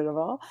alternative at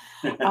all.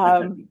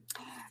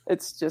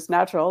 It's just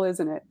natural,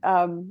 isn't it?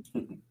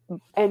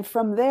 And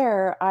from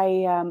there,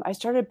 I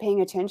started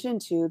paying attention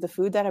to the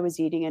food that I was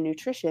eating and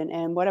nutrition.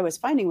 And what I was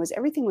finding was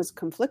everything was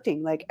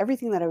conflicting. Like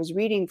everything that I was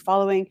reading,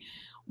 following,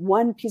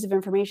 one piece of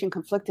information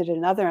conflicted in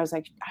another. I was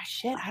like,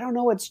 shit, I don't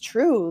know what's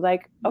true.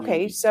 Like,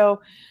 okay,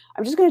 so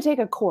I'm just going to take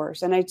a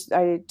course. And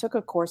I took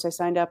a course. I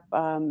signed up.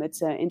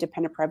 It's an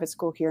independent private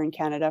school here in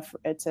Canada.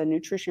 It's a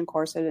nutrition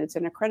course, and it's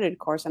an accredited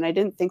course. And I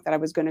didn't think that I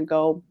was going to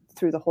go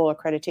through the whole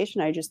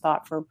accreditation. I just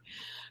thought for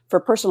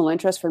personal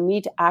interest, for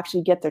me to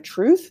actually get the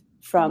truth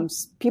from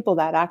people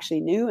that actually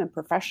knew and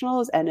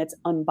professionals, and it's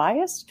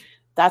unbiased.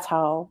 That's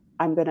how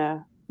I'm going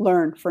to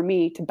learn, for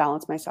me, to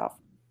balance myself.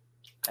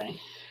 Okay.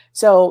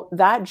 So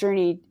that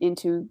journey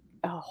into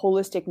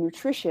holistic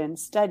nutrition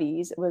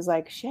studies was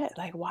like, shit,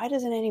 like,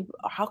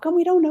 how come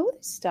we don't know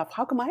this stuff?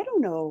 How come I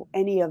don't know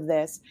any of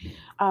this?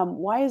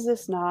 Why is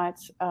this not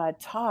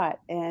taught?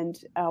 And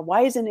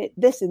why isn't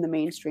this in the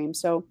mainstream?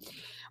 So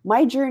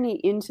my journey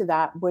into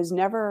that was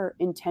never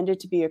intended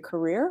to be a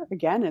career.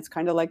 Again, it's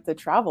kind of like the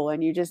travel,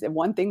 and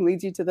one thing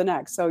leads you to the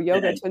next. So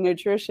yoga to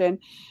nutrition.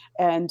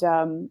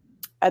 And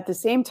at the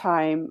same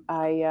time,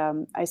 I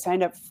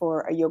signed up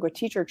for a yoga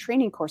teacher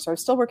training course. So I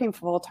was still working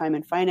full-time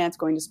in finance,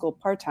 going to school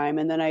part-time.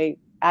 And then I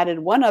added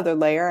one other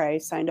layer. I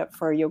signed up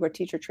for a yoga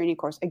teacher training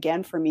course,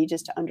 again, for me,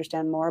 just to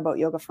understand more about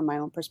yoga from my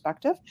own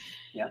perspective.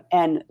 Yeah.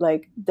 And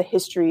like the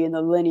history and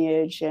the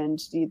lineage and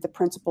the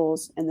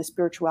principles and the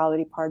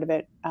spirituality part of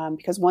it.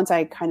 Because once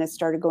I kind of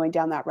started going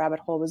down that rabbit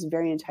hole, it was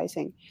very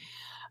enticing.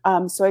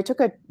 So I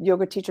took a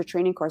yoga teacher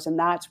training course, and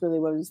that's really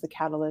what was the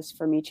catalyst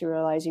for me to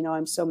realize,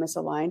 I'm so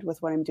misaligned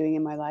with what I'm doing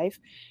in my life.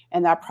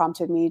 And that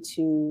prompted me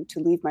to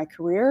leave my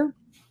career,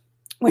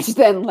 which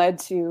then led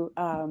to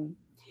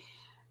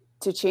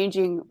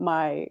changing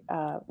my,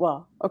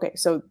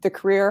 so the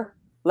career,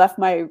 left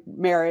my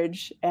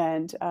marriage,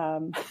 and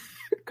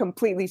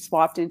completely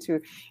swapped into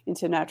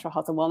natural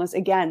health and wellness.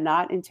 Again,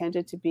 not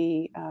intended to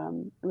be,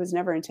 it was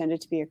never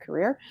intended to be a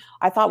career.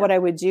 I thought what I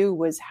would do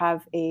was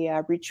have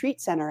a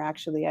retreat center.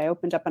 Actually, I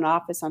opened up an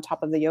office on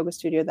top of the yoga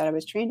studio that I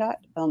was trained at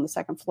on the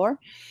second floor.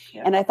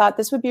 Yeah. And I thought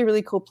this would be a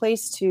really cool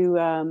place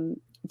to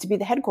be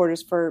the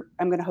headquarters for,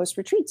 I'm going to host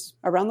retreats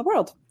around the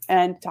world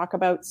and talk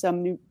about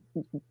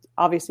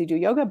obviously do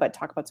yoga, but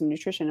talk about some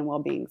nutrition and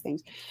well-being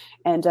things.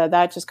 And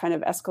that just kind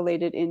of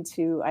escalated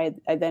into, I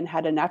then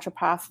had a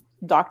naturopath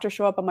doctor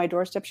show up on my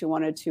doorstep. She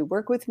wanted to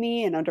work with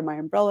me and under my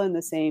umbrella in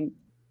the same,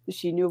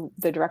 she knew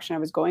the direction I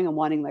was going and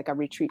wanting like a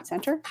retreat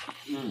center.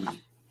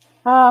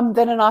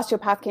 Then an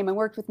osteopath came and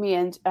worked with me.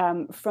 And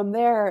from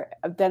there,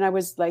 then I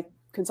was like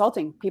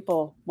consulting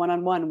people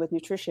one-on-one with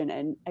nutrition,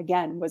 and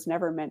again, was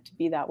never meant to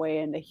be that way.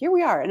 And here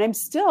we are, and I'm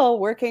still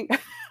working.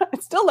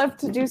 It's still left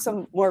to do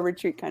some more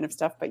retreat kind of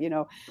stuff, but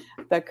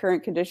the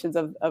current conditions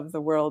of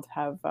the world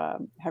have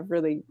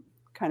really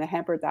kind of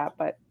hampered that,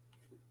 but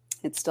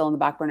it's still in the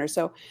back burner.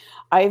 So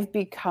I've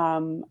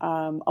become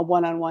a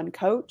one-on-one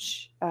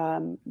coach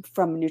from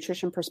a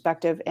nutrition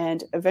perspective.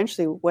 And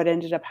eventually what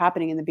ended up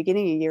happening in the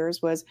beginning of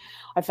years was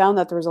I found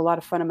that there was a lot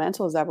of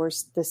fundamentals that were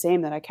the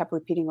same that I kept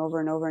repeating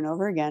over and over and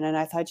over again. And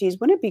I thought, geez,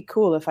 wouldn't it be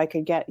cool if I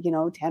could get, 10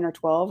 or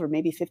 12 or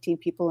maybe 15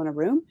 people in a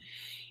room?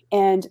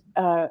 And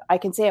I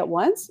can say it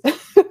once.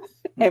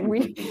 And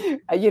we,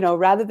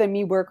 rather than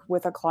me work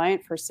with a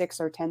client for 6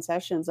 or 10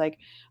 sessions, like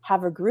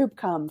have a group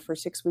come for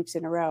 6 weeks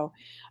in a row.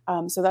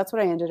 So that's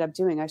what I ended up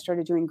doing. I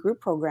started doing group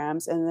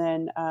programs, and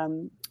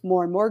then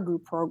more and more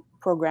group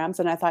programs.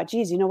 And I thought,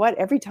 geez, you know what?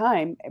 Every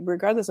time,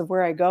 regardless of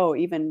where I go,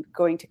 even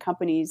going to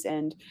companies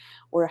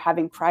or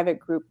having private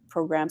group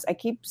programs, I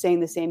keep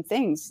saying the same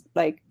things,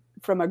 like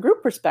from a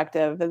group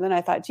perspective. And then I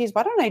thought, geez,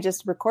 why don't I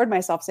just record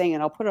myself saying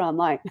it? I'll put it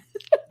online.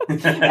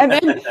 And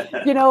then,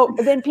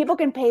 then people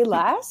can pay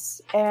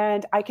less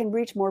and I can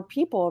reach more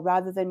people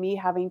rather than me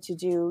having to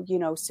do,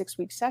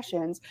 6-week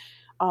sessions.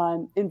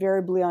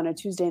 Invariably on a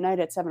Tuesday night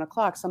at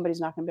 7:00,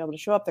 somebody's not going to be able to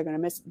show up.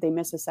 They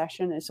miss a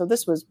session. And so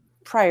this was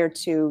prior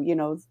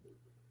to,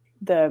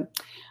 the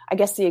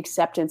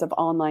acceptance of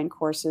online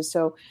courses.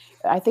 So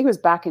I think it was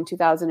back in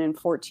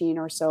 2014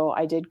 or so,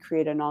 I did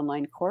create an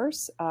online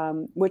course,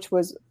 which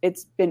was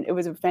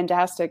a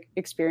fantastic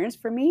experience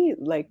for me,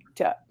 like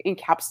to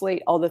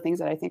encapsulate all the things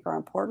that I think are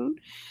important.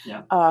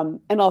 Yeah.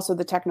 And also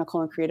the technical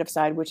and creative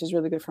side, which is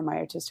really good for my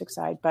artistic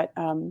side. But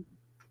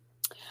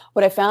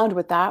what I found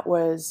with that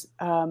was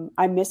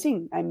I'm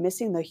missing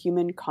the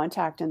human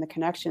contact and the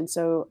connection.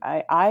 So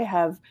I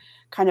have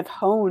kind of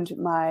honed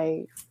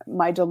my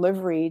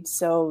delivery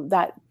so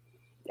that,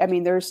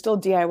 there's still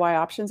DIY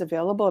options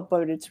available,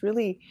 but it's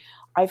really,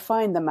 I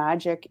find the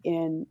magic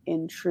in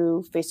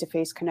true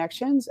face-to-face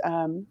connections.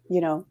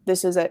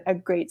 This is a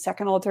great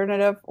second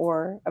alternative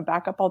or a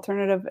backup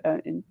alternative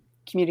in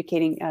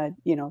communicating,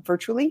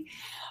 virtually.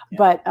 Yeah.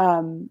 But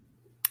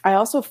I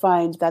also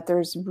find that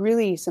there's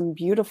really some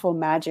beautiful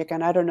magic.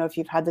 And I don't know if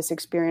you've had this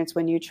experience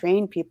when you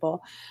train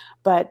people,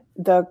 but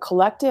the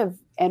collective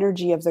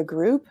energy of the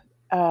group,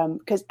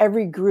 because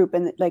every group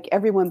and like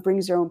everyone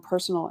brings their own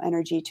personal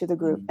energy to the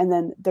group. Mm-hmm. And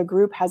then the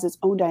group has its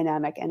own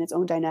dynamic and its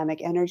own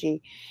dynamic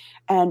energy.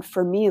 And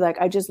for me, like,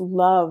 I just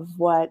love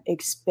what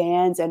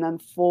expands and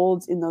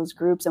unfolds in those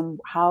groups and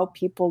how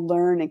people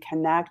learn and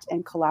connect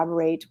and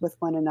collaborate with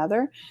one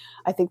another.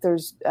 I think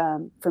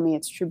for me,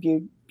 it's true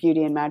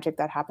beauty and magic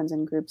that happens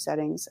in group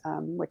settings,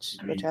 which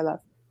I love.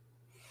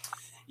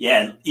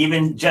 Yeah,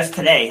 even just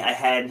today, I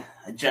had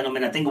a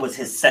gentleman, I think it was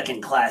his second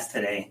class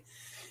today.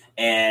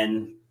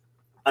 And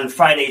on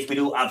Fridays, we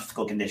do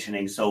obstacle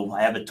conditioning. So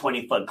I have a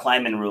 20-foot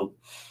climbing route.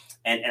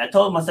 And I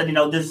told him, I said,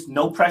 there's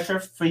no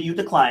pressure for you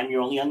to climb. You're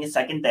only on your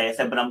second day. I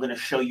said, but I'm going to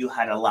show you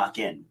how to lock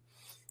in.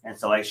 And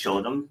so I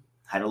showed him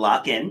how to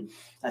lock in.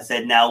 I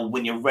said, now,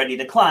 when you're ready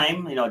to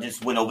climb,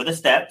 just went over the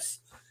steps.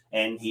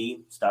 And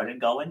he started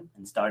going.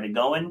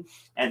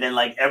 And then,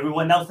 like,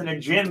 everyone else in the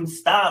gym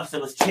stops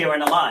and was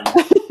cheering him on.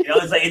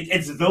 It's like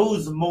it's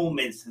those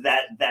moments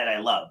that I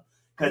love.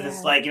 Because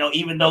it's like,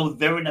 even though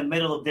they're in the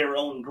middle of their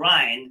own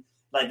grind,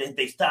 like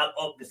they stop,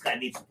 oh, this guy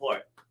needs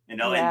support,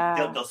 and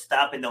they'll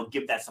stop and they'll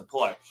give that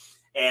support.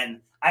 And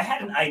I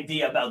had an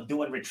idea about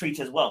doing retreats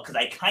as well, because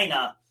I kind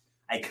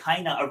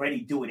of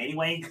already do it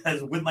anyway.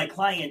 Because with my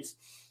clients,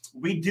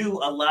 we do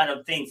a lot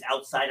of things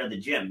outside of the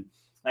gym.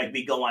 Like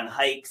we go on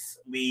hikes,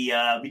 we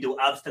do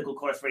obstacle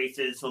course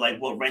races. So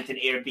like we'll rent an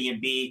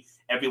Airbnb.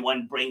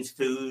 Everyone brings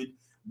food.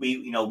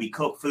 We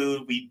cook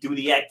food. We do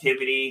the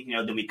activity.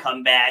 Then we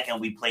come back and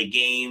we play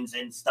games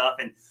and stuff.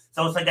 And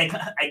so it's like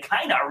I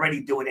kind of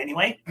already do it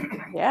anyway.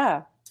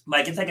 Yeah.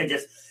 Like it's like I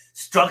just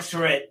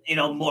structure it,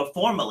 more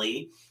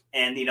formally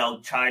and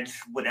charge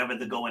whatever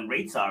the going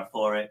rates are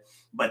for it.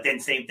 But then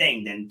same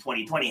thing. Then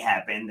 2020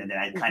 happened, and then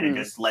I kind of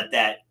just let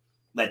that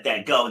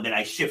go. And then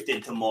I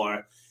shifted to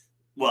more.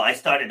 Well, I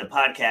started the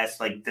podcast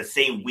like the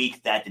same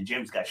week that the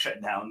gyms got shut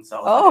down.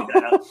 So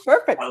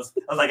perfect. I was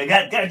like, I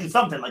got to do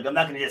something. Like I'm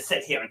not going to just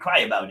sit here and cry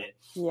about it.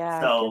 Yeah.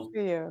 So good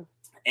for you.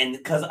 And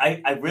because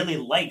I really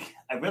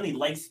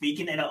like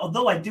speaking, and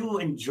although I do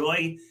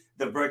enjoy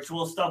the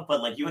virtual stuff,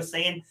 but like you were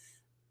saying,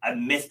 I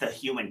miss the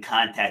human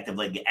contact of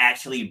like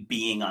actually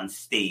being on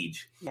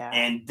stage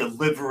and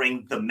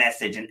delivering the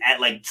message and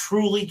like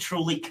truly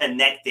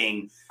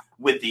connecting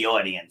with the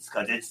audience.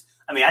 Because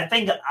I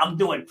think I'm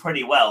doing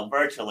pretty well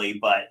virtually,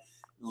 but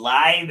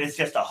live is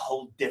just a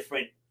whole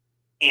different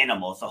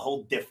animal. It's a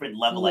whole different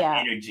level of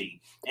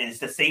energy. And it's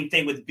the same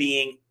thing with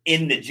being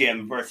in the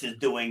gym versus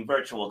doing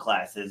virtual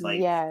classes.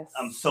 Like,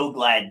 I'm so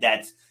glad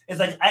it's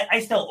like, I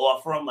still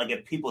offer them, like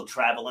if people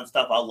travel and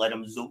stuff, I'll let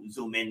them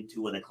zoom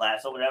into the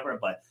class or whatever,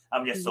 but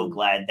I'm just so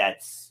glad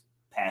that's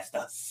past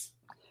us.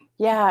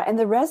 Yeah. And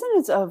the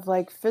resonance of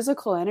like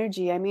physical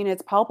energy,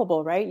 it's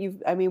palpable, right?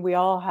 We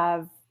all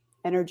have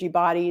energy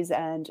bodies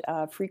and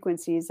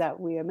frequencies that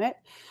we emit.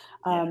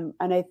 And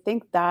I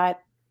think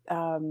that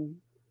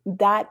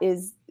that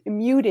is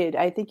muted.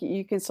 I think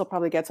you can still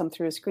probably get some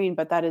through a screen,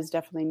 but that is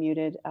definitely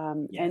muted.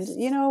 And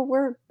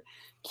we're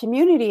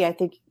community. I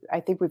think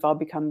we've all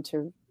become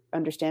to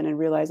understand and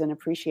realize and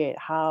appreciate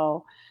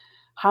how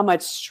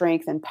much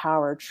strength and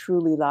power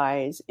truly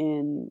lies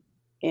in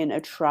a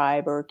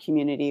tribe or a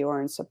community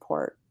or in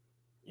support.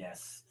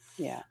 Yes.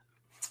 Yeah.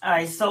 All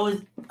right, so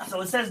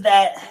it says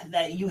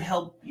that you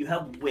help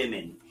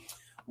women.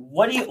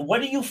 What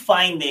are you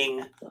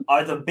finding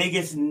are the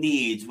biggest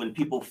needs when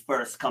people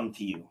first come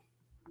to you?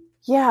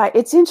 Yeah,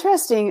 it's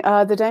interesting.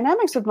 The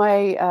dynamics of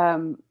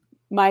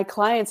my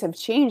clients have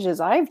changed as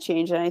I've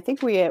changed, and I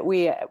think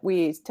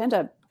we tend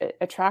to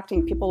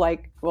attracting people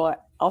like. Well,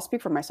 I'll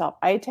speak for myself.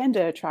 I tend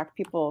to attract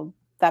people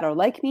that are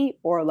like me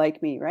or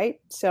like me, right?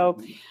 So,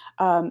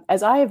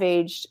 as I have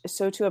aged,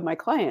 so too have my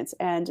clients,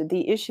 and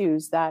the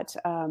issues that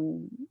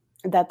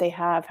they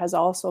have has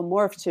also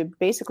morphed to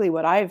basically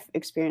what I've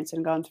experienced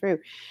and gone through.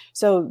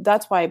 So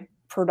that's why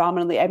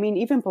predominantly,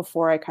 even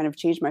before I kind of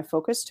changed my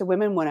focus to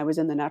women, when I was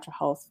in the natural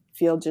health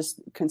field,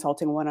 just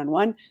consulting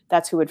one-on-one,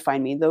 that's who would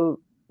find me. Though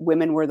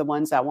women were the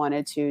ones that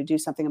wanted to do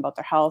something about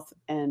their health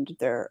and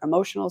their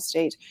emotional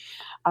state.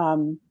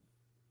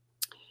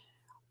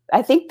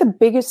 I think the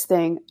biggest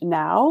thing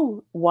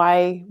now,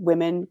 why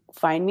women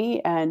find me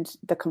and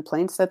the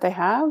complaints that they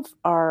have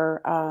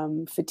are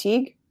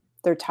fatigue.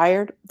 They're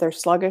tired, they're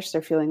sluggish,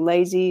 they're feeling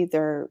lazy,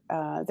 their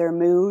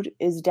mood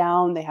is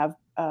down, they have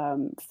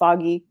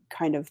foggy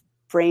kind of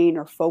brain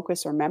or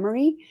focus or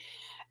memory,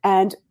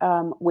 and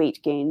weight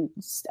gain,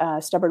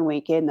 stubborn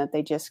weight gain that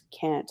they just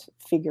can't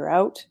figure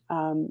out.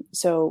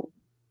 So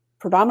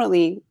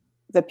predominantly,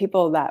 the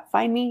people that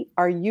find me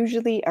are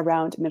usually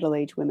around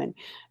middle-aged women.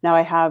 Now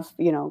I have,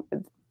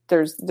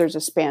 there's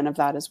a span of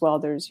that as well.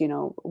 There's,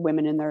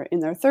 women in their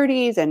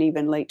 30s and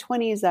even late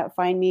 20s that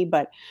find me,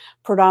 but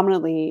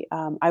predominantly,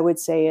 I would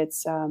say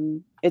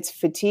it's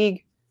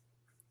fatigue,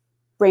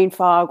 brain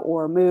fog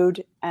or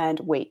mood, and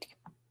weight.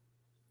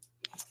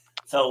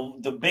 So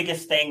the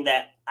biggest thing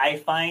that I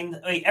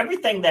find,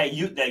 everything that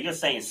you're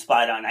saying is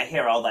spot on. I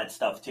hear all that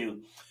stuff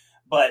too.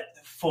 But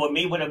for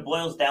me, what it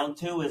boils down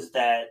to is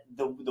that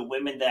the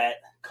women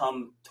that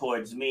come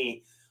towards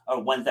me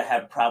are ones that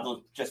have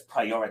problems just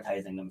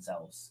prioritizing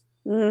themselves,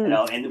 and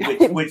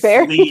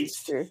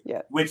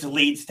which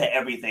leads to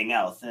everything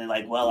else. And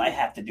like, well, I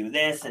have to do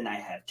this, and I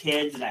have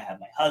kids, and I have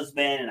my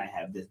husband, and I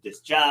have this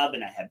job,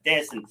 and I have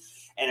this, and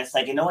it's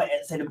like, what?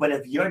 But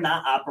if you're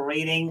not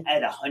operating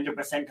at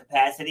 100%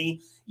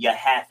 capacity, you're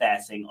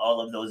half-assing all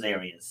of those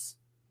areas.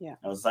 Yeah,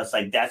 it's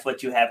like that's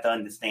what you have to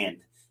understand.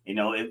 You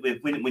know,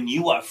 when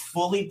you are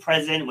fully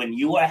present, when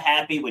you are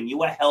happy, when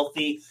you are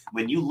healthy,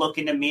 when you look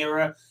in the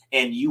mirror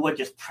and you are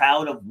just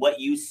proud of what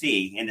you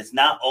see, and it's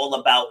not all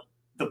about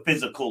the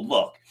physical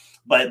look,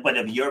 but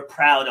if you're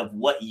proud of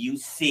what you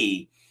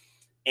see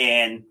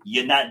and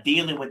you're not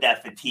dealing with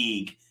that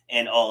fatigue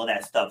and all of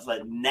that stuff,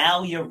 like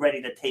now you're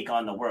ready to take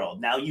on the world.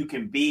 Now you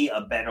can be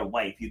a better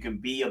wife. You can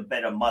be a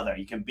better mother.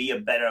 You can be a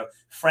better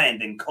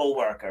friend and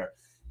coworker,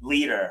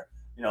 leader,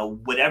 you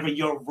know, whatever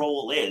your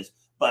role is.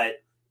 But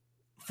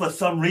for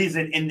some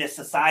reason in this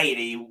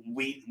society,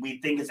 we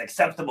think it's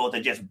acceptable to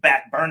just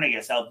back burner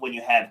yourself when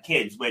you have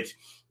kids, which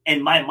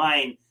in my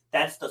mind,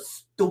 that's the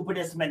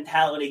stupidest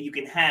mentality you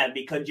can have,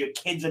 because your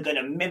kids are going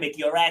to mimic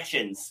your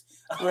actions.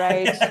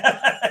 Right.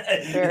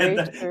 Very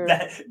true.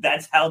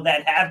 That's how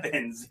that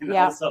happens. You know?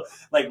 Yeah. So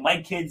like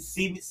my kids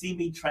see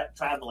me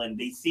traveling.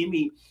 They see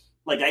me.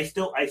 Like I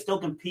still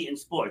compete in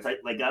sports.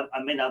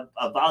 I'm in a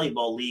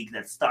volleyball league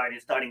that's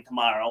starting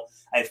tomorrow.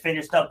 I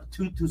finished up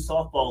two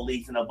softball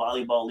leagues in a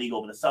volleyball league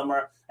over the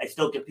summer. I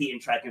still compete in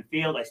track and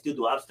field. I still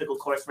do obstacle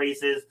course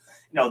races.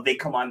 You know, they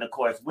come on the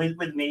course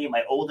with me.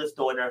 My oldest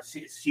daughter,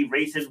 she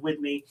races with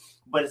me.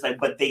 But it's like,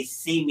 but they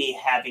see me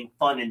having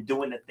fun and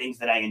doing the things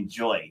that I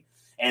enjoy.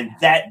 And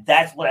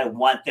that's what I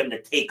want them to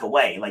take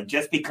away. Like,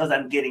 just because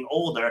I'm getting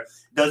older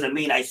doesn't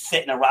mean I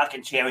sit in a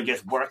rocking chair and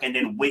just work and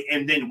then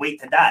wait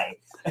to die.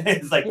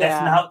 It's like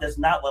that's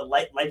not what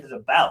life is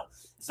about.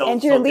 So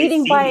and you're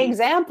leading by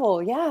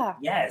example. Yeah.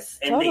 Yes.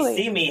 And totally.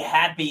 They see me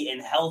happy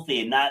and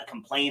healthy and not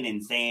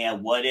complaining,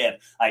 saying, what if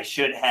I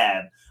should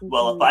have? Mm-hmm.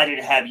 Well, if I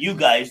didn't have you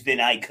guys, then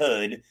I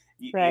could.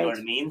 You know what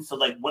I mean? So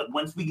like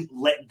once we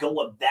let go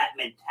of that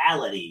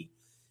mentality,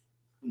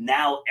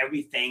 now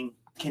everything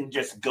can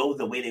just go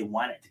the way they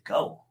want it to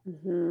go.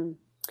 Mm-hmm. You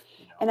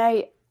know? And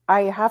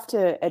I have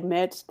to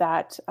admit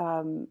that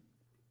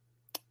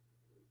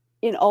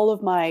in all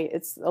of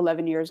it's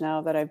 11 years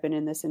now that I've been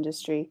in this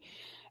industry,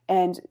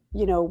 and,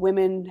 you know,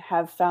 women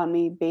have found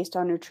me based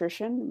on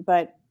nutrition,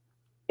 but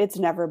it's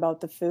never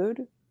about the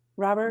food,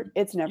 Robert.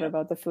 It's never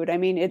about the food. I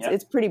mean,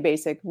 it's pretty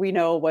basic. We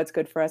know what's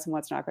good for us and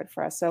what's not good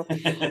for us. So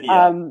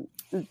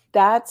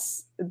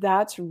that's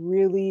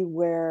really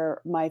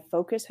where my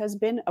focus has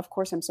been. Of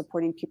course, I'm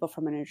supporting people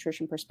from a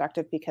nutrition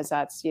perspective because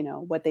that's, you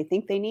know, what they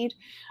think they need.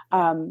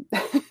 And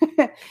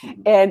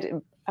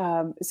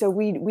so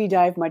we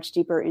dive much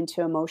deeper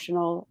into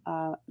emotional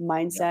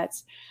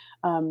mindsets,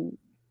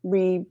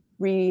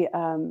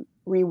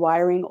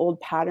 rewiring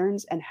old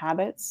patterns and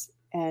habits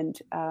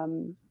and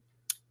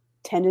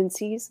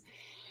tendencies.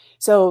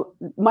 So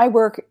my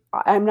work,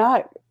 I'm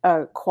not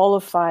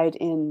qualified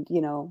in,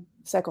 you know,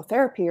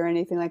 psychotherapy or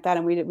anything like that.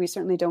 And we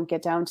certainly don't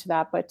get down to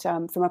that. But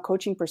from a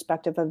coaching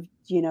perspective of,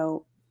 you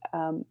know,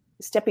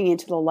 stepping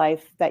into the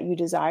life that you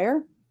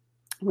desire,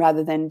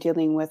 rather than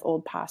dealing with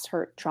old past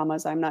hurt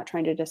traumas. I'm not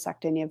trying to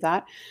dissect any of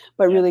that,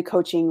 but really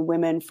coaching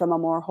women from a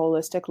more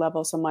holistic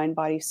level. So mind,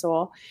 body,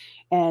 soul.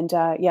 And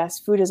yes,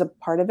 food is a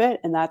part of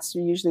it. And that's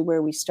usually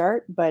where we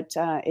start, but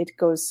it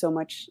goes so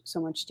much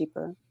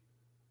deeper.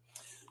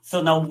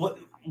 So now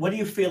what do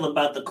you feel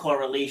about the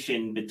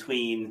correlation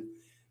between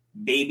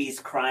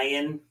babies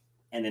crying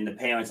and then the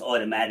parents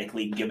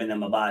automatically giving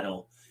them a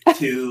bottle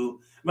to...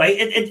 Right.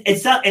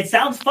 It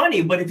sounds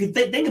funny, but if you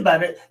think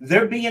about it,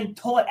 they're being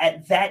taught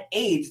at that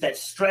age that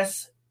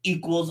stress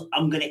equals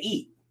I'm going to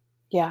eat.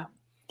 Yeah,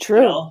 true.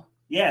 You know?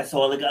 Yeah.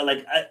 So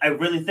I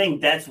really think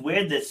that's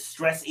where this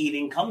stress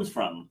eating comes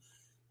from.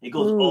 It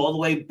goes all the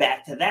way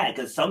back to that,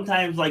 because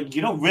sometimes like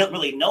you don't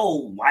really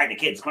know why the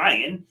kid's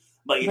crying,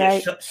 but you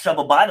just shove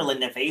a bottle in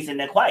their face and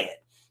they're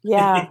quiet.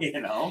 Yeah.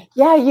 You know?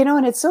 Yeah. You know,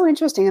 and it's so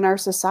interesting in our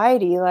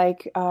society.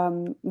 Like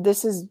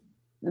this has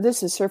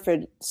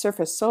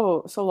surfaced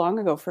so long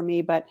ago for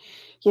me, but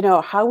you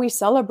know, how we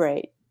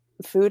celebrate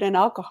food and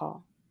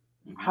alcohol.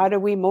 Mm-hmm. How do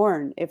we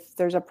mourn if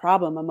there's a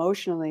problem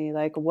emotionally?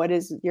 Like, what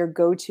is your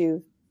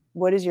go-to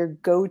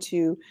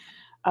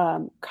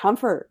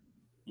comfort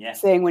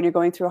thing when you're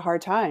going through a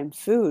hard time?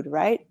 Food,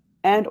 right?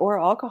 And or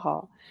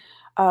alcohol.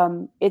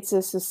 It's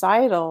a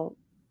societal,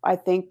 I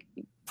think,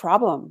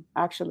 problem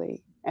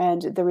actually.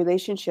 And the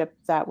relationship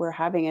that we're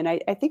having. And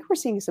I think we're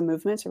seeing some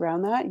movements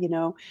around that, you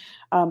know,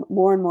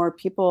 more and more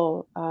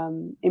people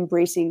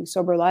embracing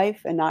sober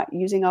life and not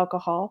using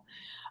alcohol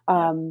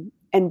and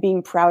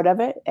being proud of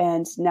it.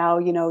 And now,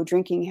 you know,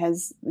 drinking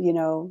has, you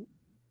know,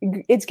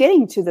 it's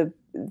getting to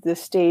the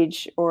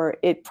stage, or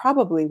it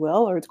probably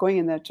will, or it's going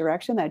in that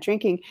direction, that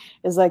drinking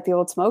is like the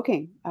old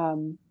smoking.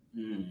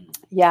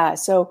 Yeah.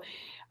 So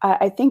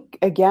I think,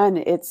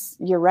 again,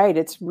 you're right.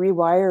 It's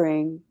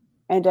rewiring.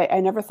 And I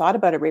never thought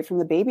about it right from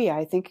the baby.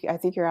 I think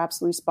you're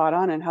absolutely spot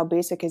on. And how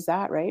basic is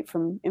that, right?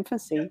 From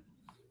infancy.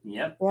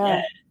 Yep.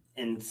 Yeah.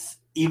 And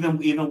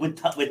even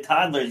with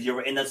toddlers,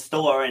 you're in a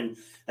store and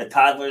the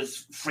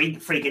toddler's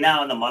freaking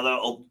out, and the mother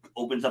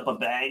opens up a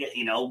bag,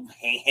 you know,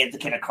 hands a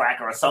kid a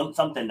cracker or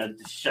something to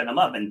shut them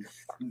up, and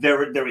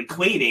they're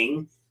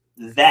equating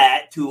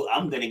that to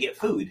I'm going to get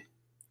food.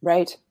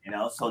 Right. You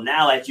know, so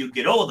now as you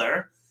get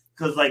older,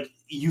 because like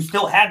you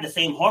still have the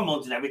same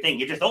hormones and everything.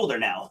 You're just older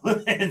now,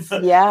 and so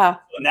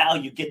now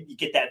you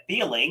get that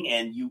feeling,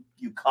 and you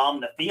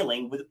calm the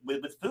feeling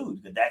with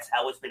food. That's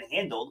how it's been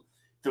handled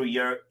through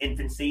your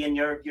infancy and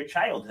your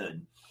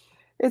childhood.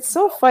 It's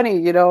so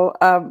funny,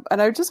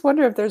 and I just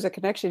wonder if there's a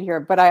connection here.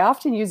 But I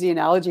often use the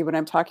analogy when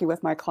I'm talking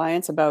with my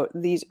clients about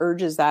these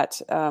urges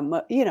that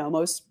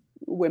most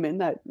women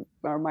that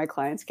are my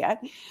clients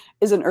get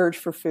is an urge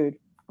for food.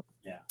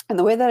 Yeah. And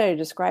the way that I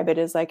describe it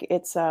is like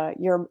it's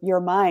your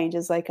mind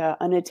is like an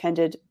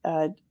unattended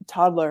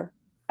toddler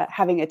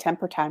having a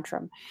temper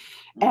tantrum.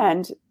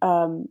 Mm-hmm.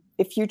 And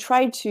if you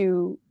try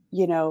to,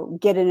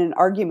 get in an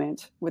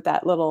argument with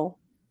that little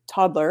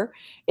toddler,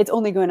 it's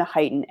only going to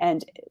heighten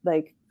and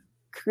like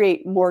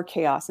create more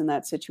chaos in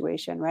that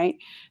situation, right?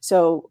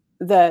 So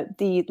the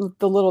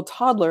little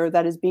toddler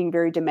that is being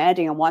very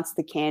demanding and wants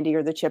the candy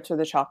or the chips or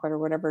the chocolate or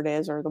whatever it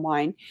is, or the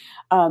wine,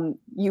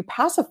 you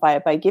pacify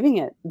it by giving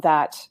it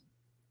that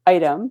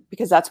item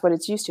because that's what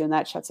it's used to, and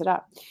that shuts it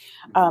up.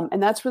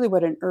 And that's really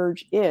what an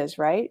urge is,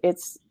 right?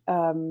 It's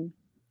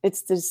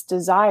this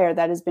desire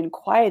that has been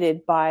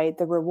quieted by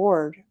the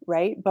reward,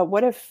 right? But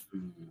what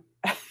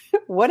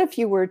if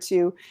you were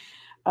to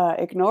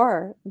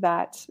ignore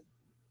that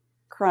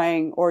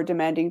crying or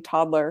demanding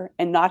toddler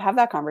and not have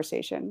that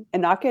conversation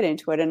and not get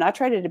into it and not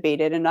try to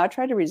debate it and not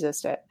try to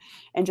resist it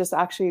and just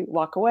actually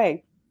walk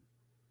away?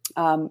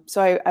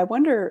 So I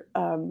wonder,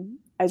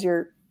 as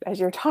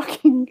you're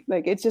talking,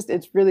 like it's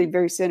really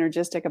very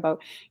synergistic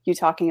about you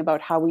talking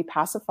about how we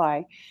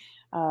pacify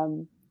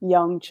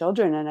young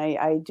children. And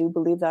I do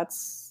believe I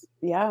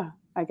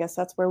guess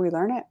that's where we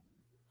learn it.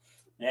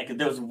 Yeah, because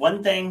there was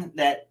one thing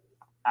that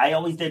I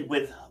always did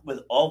with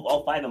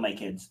all 5 of my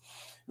kids.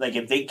 Like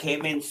if they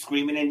came in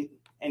screaming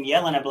and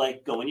yelling, I'd be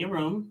like, go in your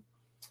room,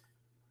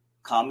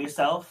 calm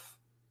yourself,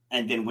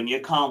 and then when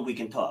you're calm, we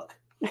can talk.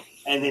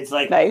 And it's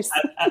like, nice.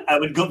 I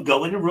would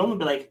go in the room and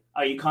be like,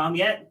 are you calm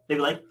yet? They'd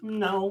be like,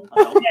 no.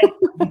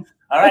 Okay.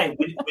 All right.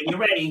 When you're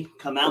ready,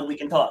 come out, we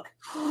can talk.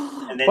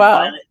 And then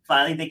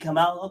finally they come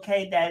out.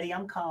 Okay, Daddy,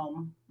 I'm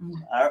calm.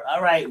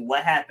 All right.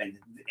 What happened?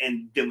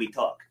 And then we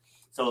talk.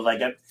 So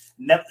like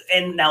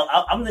and now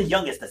I'm the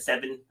youngest of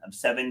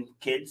 7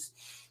 kids.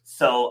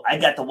 So I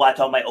got to watch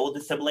all my older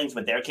siblings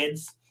with their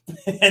kids.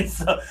 And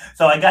so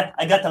I got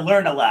to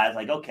learn a lot. I was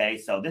like, okay,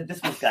 so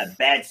this one's got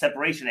bad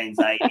separation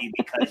anxiety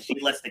because she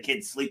lets the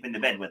kids sleep in the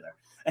bed with her.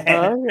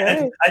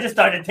 And I just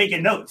started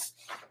taking notes.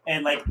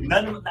 And like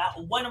not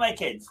one of my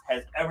kids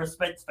has ever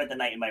spent the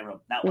night in my room.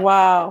 Not one.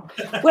 Wow.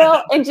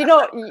 Well, and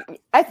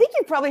I think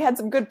you probably had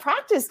some good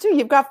practice too.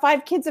 You've got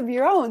 5 kids of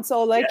your own,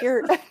 so like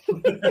you're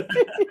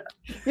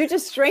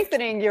just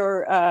strengthening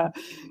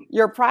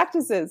your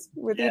practices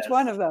with each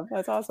one of them.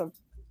 That's awesome.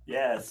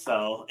 Yeah,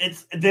 so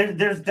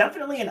there's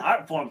definitely an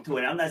art form to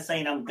it. I'm not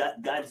saying I'm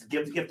God's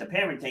gift of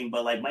parenting,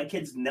 but like my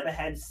kids never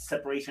had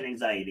separation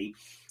anxiety,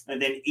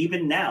 and then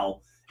even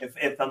now,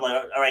 if I'm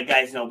like, all right,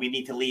 guys, we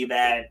need to leave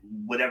at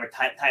whatever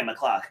time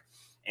o'clock,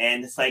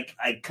 and it's like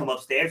I come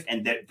upstairs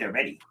and they're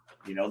ready.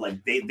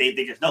 Like they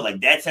just know.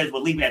 Like Dad says we're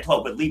leaving at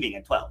 12, we're leaving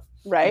at 12.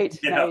 Right.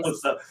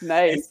 Nice. So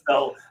nice.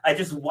 So I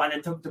just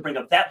wanted to bring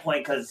up that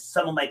point because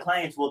some of my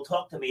clients will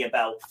talk to me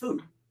about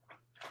food.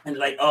 And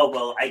like, oh,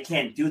 well, I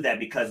can't do that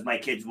because my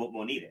kids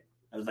won't eat it.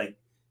 I was like,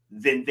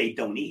 then they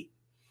don't eat.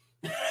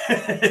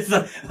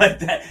 So, like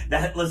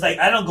that was like,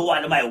 I don't go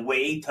out of my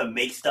way to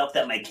make stuff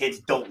that my kids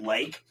don't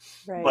like.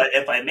 Right. But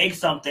if I make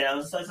something, I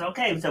was like,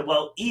 okay. I said,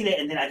 well, eat it,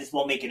 and then I just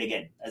won't make it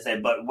again. I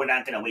said, but we're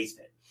not going to waste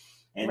it.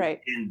 And,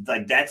 and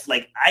like, that's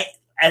like,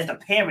 as a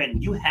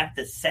parent, you have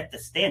to set the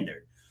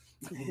standard,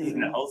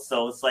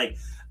 So it's like,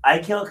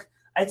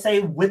 I'd say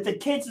with the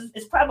kids,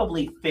 it's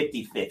probably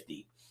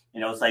 50-50.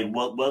 It's like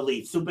we'll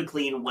leave super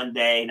clean one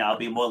day, and I'll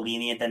be more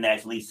lenient than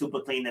next. Leave super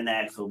clean the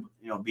next, so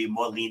be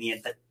more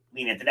lenient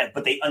the next.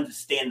 But they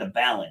understand the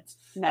balance.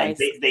 Nice.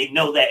 Like they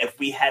know that if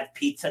we have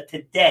pizza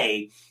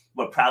today,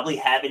 we're probably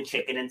having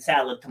chicken and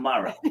salad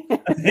tomorrow. So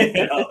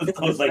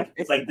it's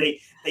like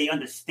they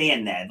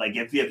understand that. Like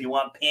if you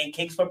want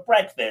pancakes for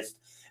breakfast,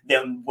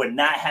 then we're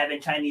not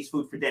having Chinese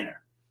food for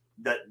dinner.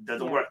 That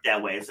doesn't work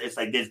that way. It's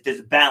like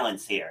there's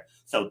balance here.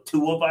 So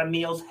 2 of our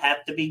meals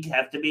have to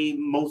be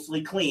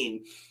mostly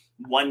clean.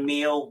 1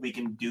 meal we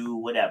can do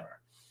whatever.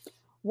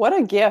 What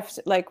a gift!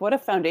 Like what a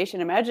foundation.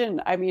 Imagine.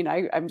 I mean,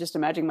 I'm just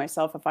imagining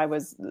myself if I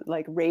was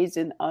like raised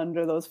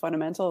under those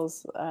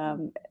fundamentals,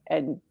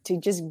 and to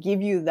just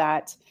give you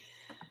that.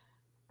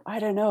 I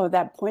don't know,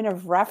 that point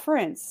of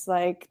reference,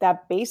 like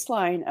that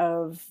baseline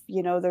of,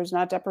 there's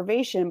not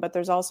deprivation, but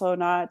there's also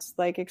not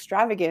like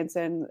extravagance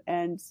and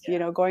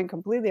going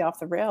completely off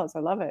the rails. I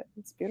love it.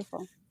 It's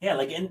beautiful. Yeah.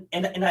 Like, and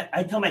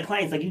I tell my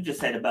clients, like you just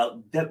said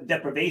about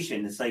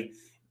deprivation, it's like,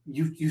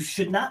 you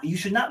should not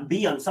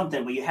be on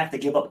something where you have to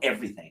give up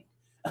everything.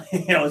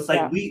 It's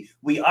like,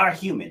 we are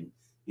human,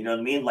 you know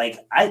what I mean? Like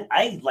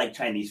I like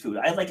Chinese food.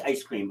 I like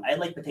ice cream. I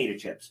like potato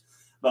chips,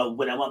 but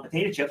when I want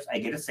potato chips, I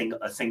get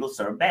a single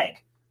serve bag.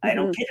 I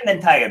don't get an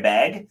entire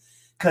bag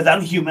because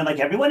I'm human like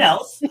everyone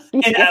else,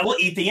 and I will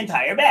eat the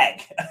entire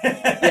bag.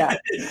 Yeah.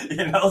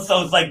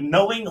 So it's like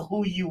knowing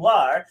who you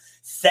are,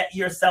 set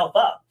yourself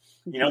up.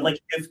 Like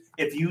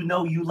if you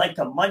know you like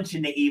to munch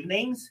in the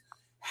evenings,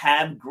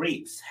 have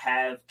grapes,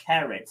 have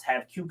carrots,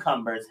 have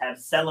cucumbers, have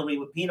celery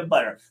with peanut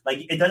butter.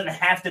 Like it doesn't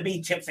have to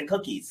be chips and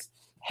cookies.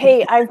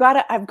 Hey, I've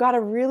got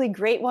a really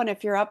great one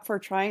if you're up for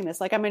trying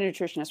this. Like I'm a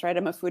nutritionist, right?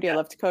 I'm a foodie. I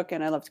love to cook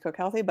and I love to cook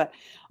healthy. But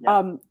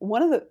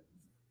one of the,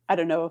 I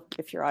don't know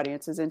if your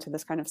audience is into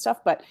this kind of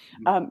stuff, but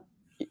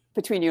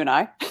between you and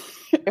I,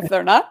 if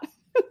they're not,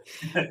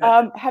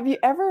 have you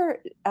ever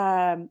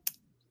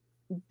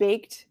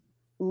baked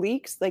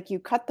leeks? Like you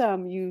cut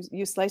them,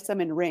 you slice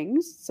them in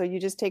rings. So you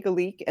just take a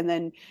leek and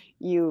then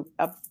you,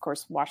 of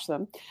course, wash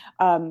them.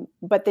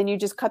 But then you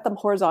just cut them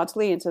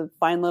horizontally into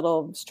fine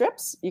little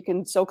strips. You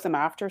can soak them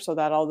after so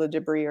that all the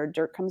debris or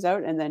dirt comes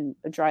out, and then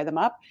dry them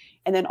up.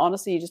 And then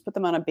honestly, you just put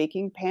them on a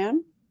baking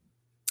pan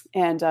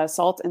and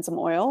salt and some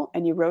oil,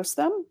 and you roast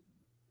them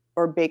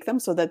or bake them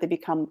so that they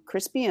become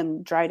crispy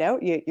and dried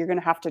out. You're going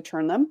to have to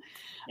turn them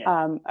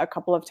a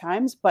couple of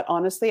times. But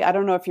honestly, I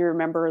don't know if you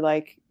remember,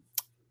 like,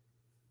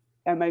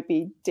 I might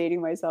be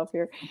dating myself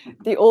here.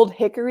 The old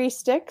hickory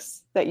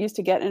sticks that used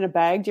to get in a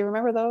bag. Do you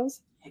remember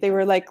those? They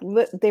were like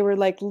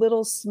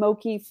little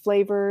smoky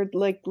flavored,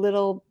 like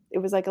little. It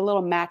was like a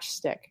little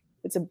matchstick.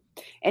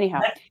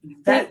 Anyhow.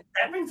 That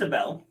rings a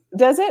bell.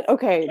 Does it?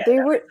 Okay. Yeah, they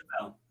were.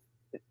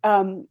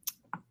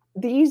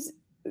 These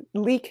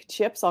leek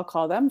chips, I'll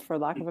call them for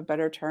lack of a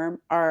better term,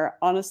 are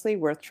honestly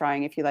worth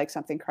trying if you like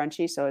something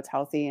crunchy, so it's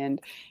healthy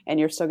and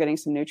you're still getting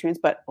some nutrients,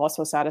 but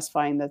also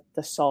satisfying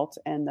the salt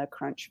and the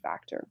crunch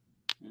factor.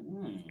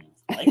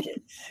 I like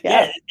it.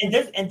 Yeah.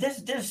 And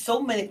there's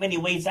so many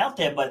ways out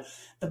there, but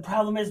the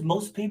problem is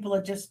most people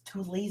are just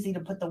too lazy to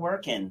put the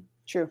work in.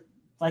 True.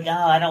 Like, oh,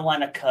 I don't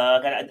want to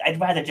cook. I'd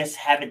rather just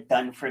have it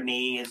done for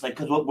me. It's like,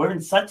 because we're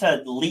in such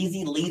a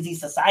lazy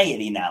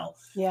society now.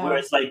 Yeah. Where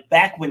it's like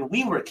back when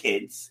we were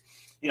kids,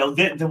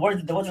 there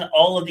wasn't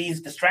all of these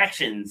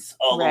distractions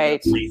all over the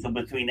place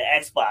between the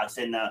Xbox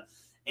and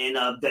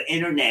the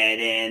internet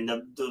and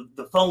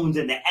the phones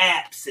and the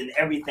apps and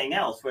everything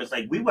else. Where it's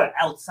like we were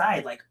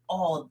outside like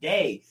all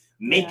day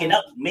making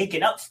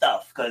up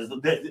stuff because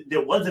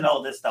there wasn't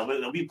all this stuff.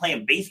 We'd be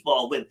playing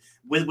baseball with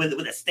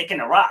a stick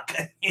and a rock,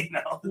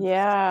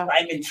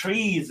 climbing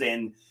trees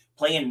and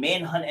playing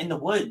manhunt in the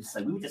woods.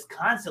 Like we were just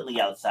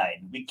constantly outside.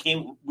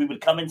 We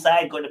would come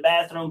inside, go to the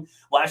bathroom,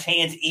 wash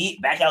hands,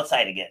 eat, back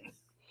outside again.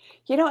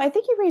 I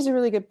think you raise a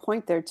really good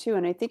point there too.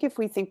 And I think if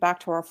we think back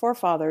to our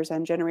forefathers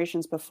and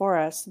generations before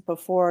us,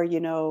 before,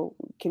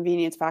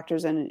 convenience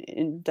factors and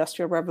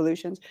industrial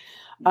revolutions,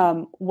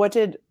 what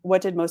did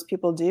most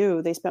people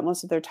do? They spent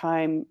most of their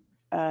time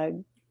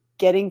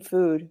getting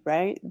food,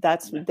 right?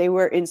 They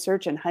were in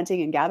search and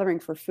hunting and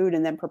gathering for food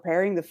and then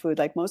preparing the food.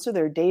 Like most of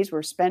their days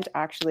were spent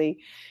actually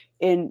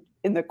in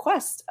the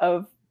quest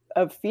of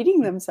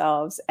feeding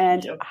themselves,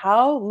 and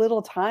how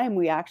little time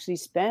we actually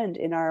spend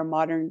in our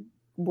modern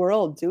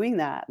world doing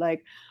that.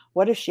 Like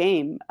what a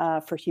shame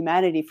for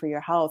humanity, for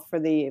your health, for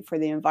the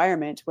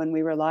environment, when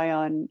we rely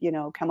on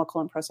chemical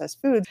and processed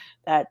foods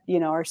that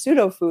are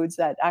pseudo foods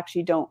that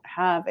actually don't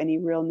have any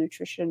real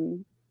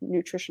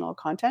nutritional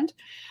content.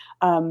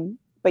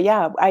 But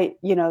yeah, I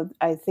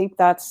think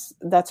that's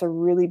a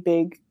really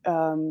big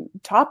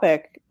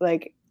topic.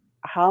 Like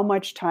how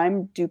much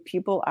time do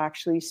people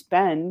actually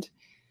spend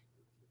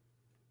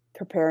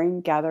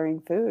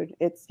gathering food?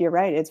 You're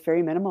right, it's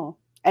very minimal.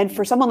 And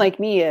for someone like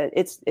me,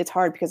 it's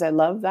hard because I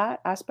love that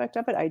aspect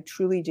of it. I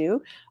truly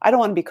do. I don't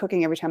want to be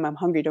cooking every time I'm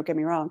hungry. Don't get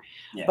me wrong,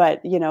 but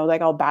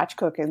like I'll batch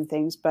cook and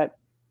things. But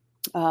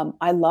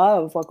I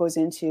love what goes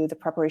into the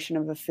preparation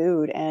of a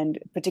food, and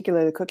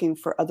particularly cooking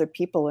for other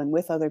people and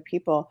with other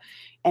people,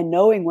 and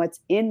knowing what's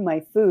in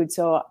my food.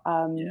 So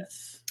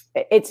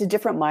it's a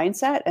different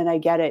mindset, and I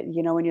get it.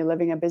 When you're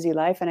living a busy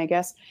life, and I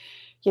guess,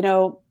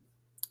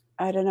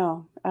 I don't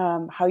know,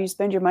 how you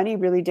spend your money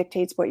really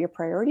dictates what your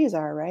priorities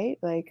are, right?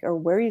 Like, or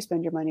where you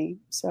spend your money.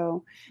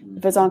 So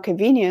if it's on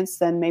convenience,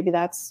 then maybe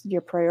that's your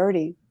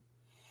priority.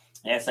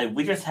 Yeah, it's like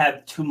we just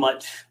have too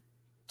much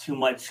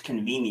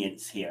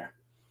convenience here.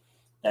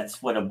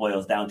 That's what it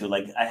boils down to.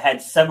 Like I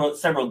had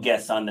several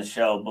guests on the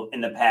show in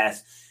the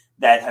past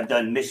that have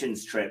done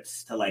missions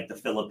trips to like the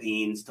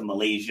Philippines, to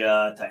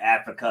Malaysia, to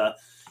Africa.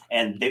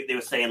 And they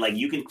were saying like,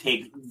 you can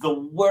take the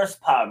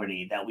worst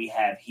poverty that we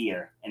have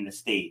here in the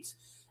States,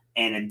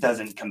 and it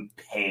doesn't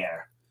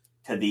compare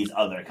to these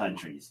other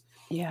countries.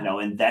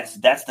 And that's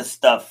the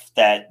stuff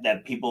that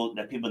people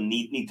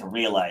need to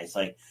realize.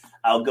 Like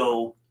I'll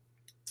go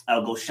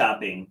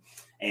shopping,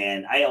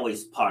 and I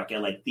always park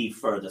at like the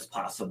furthest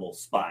possible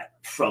spot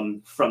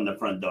from the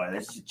front door.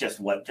 That's just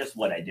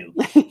what I do.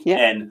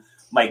 And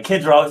my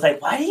kids are always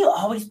like, "Why do you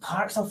always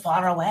park so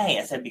far away?"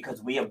 I said,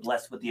 "Because we are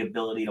blessed with the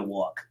ability to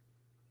walk.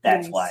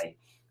 That's why.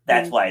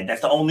 That's why.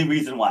 That's the only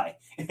reason why."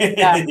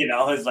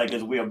 It's like,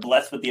 because we are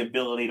blessed with the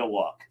ability to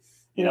walk.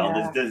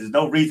 There's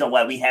no reason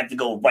why we have to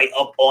go right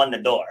up on the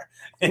door.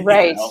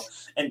 Right.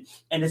 And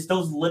it's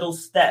those little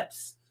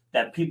steps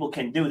that people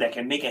can do that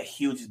can make a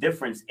huge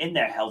difference in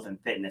their health and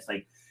fitness.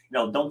 Like,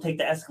 don't take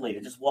the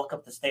escalator, just walk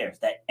up the stairs.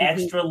 That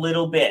extra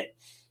little bit,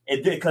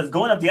 because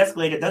going up the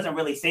escalator doesn't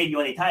really save you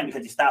any time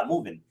because you stop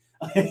moving.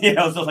 So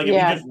it's like if you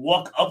just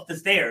walk up the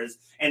stairs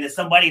and there's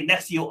somebody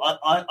next to you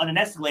on an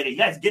escalator, you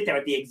guys get there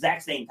at the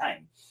exact same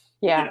time.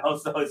 Yeah.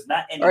 So it's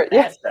not any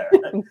faster.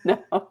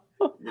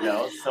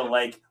 No. So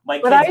like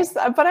but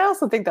I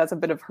also think that's a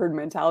bit of herd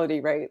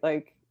mentality, right?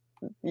 Like,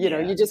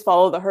 you just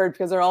follow the herd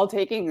because they're all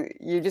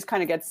you just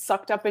kind of get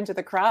sucked up into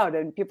the crowd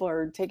and people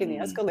are taking the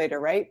escalator,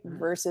 right?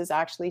 Versus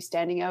actually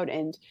standing out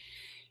and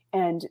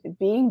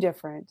being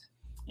different.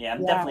 Yeah,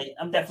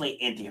 I'm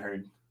definitely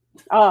anti-herd.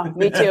 Oh,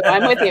 me too.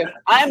 I'm with you.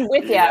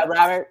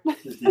 Robert.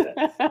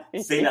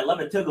 See, I love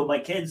it too. Because my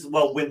kids,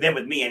 when they're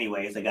with me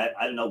anyways, like I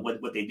don't know what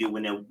they do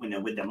when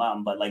they're with their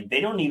mom, but like they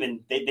don't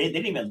even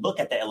look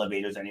at the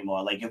elevators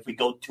anymore. Like if we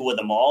go tour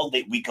the mall,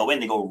 we go in,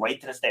 they go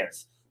right to the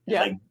stairs.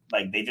 Yeah.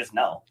 Like they just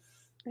know.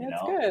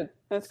 That's good.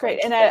 That's great.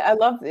 And I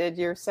love that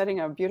you're setting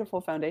a beautiful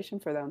foundation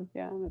for them.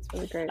 Yeah, that's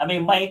really great. I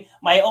mean,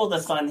 my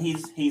oldest son,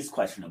 he's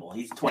questionable.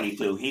 He's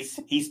 22.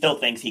 He still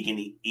thinks he can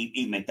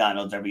eat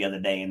McDonald's every other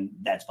day, and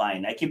that's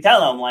fine. I keep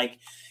telling him, like,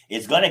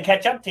 it's going to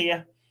catch up to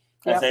you.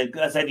 Yep. I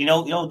said,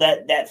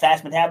 that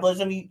fast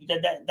metabolism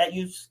that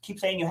you keep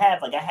saying you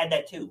have, like I had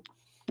that too.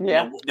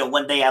 Yeah.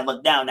 One day I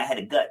looked down, I had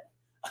a gut.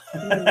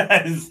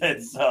 I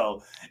said,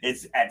 so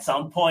it's at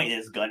some point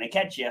it's going to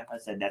catch you. I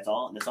said, that's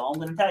all I'm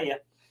going to tell you.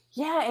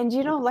 Yeah. And,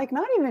 like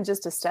not even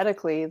just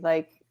aesthetically,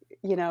 like,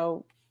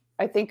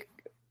 I think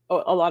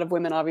a lot of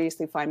women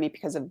obviously find me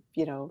because of,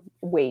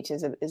 weight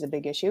is a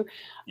big issue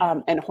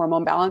and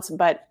hormone balance.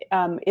 But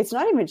it's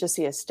not even just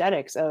the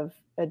aesthetics of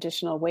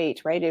additional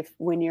weight, right?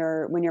 When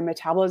your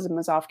metabolism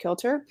is off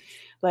kilter,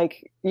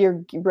 like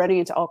you're running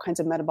into all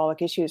kinds of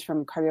metabolic issues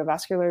from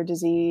cardiovascular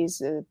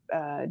disease,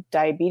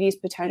 diabetes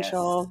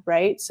potential,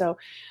 right? So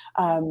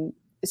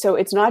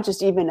it's not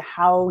just even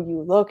how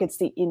you look, it's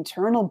the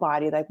internal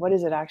body. Like, what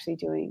is it actually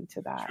doing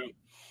to that? True.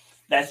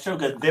 That's true,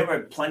 because there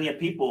are plenty of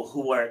people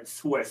who are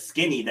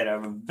skinny that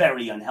are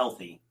very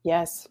unhealthy.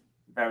 Yes.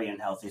 Very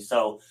unhealthy.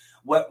 So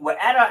we're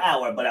at our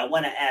hour, but I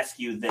want to ask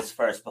you this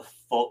first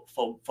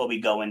before we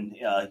go and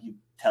you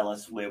tell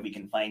us where we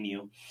can find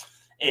you.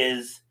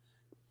 Is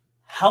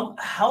how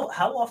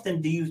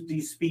often do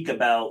you speak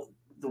about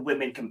the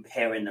women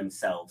comparing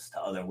themselves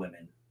to other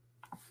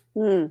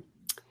women?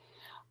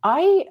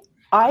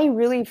 I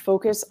really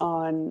focus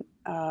on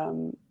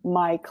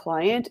my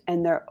client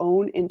and their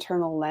own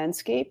internal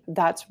landscape.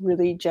 That's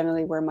really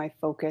generally where my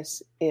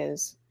focus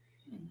is.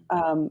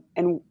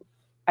 And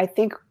I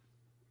think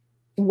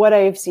what I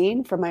have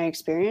seen from my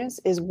experience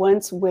is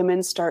once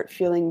women start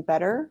feeling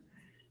better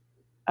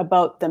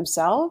about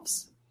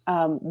themselves,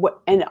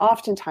 and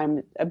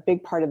oftentimes a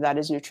big part of that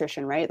is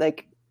nutrition, right?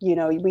 Like,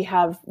 we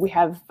have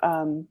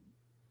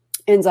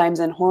enzymes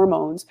and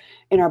hormones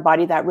in our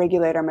body that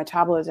regulate our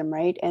metabolism,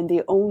 right? And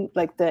the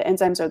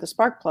enzymes are the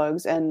spark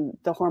plugs and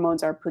the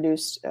hormones are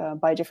produced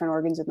by different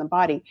organs in the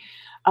body.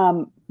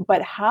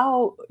 But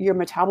how your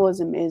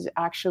metabolism is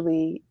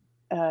actually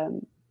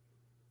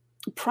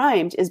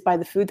primed is by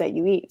the food that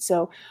you eat.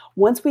 So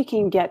once we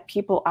can get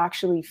people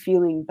actually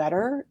feeling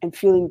better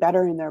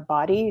in their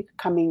body,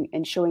 coming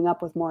and showing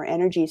up with more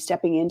energy,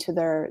 stepping into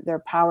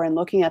their power and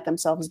looking at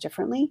themselves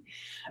differently.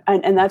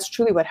 And that's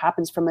truly what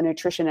happens from a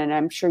nutrition. And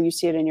I'm sure you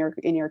see it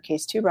in your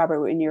case too,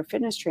 Robert, in your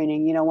fitness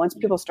training. Once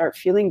people start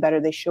feeling better,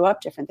 they show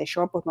up different. They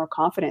show up with more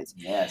confidence.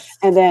 Yes.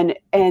 And then,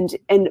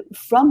 and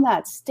from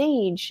that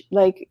stage,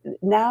 like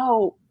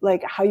now,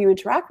 like how you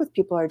interact with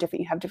people are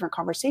different. You have different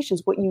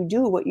conversations. What you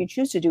do, what you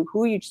choose to do,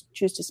 who you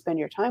choose to spend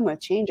your time with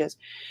changes.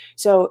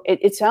 So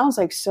it sounds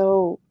like,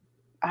 so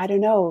I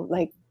don't know,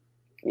 like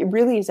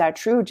really, is that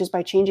true just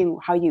by changing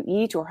how you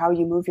eat or how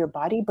you move your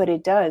body? But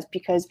it does,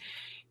 because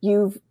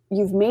you've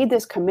made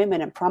this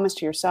commitment and promise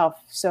to yourself.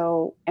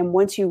 So, and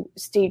once you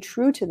stay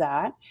true to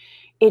that,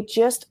 it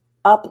just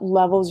up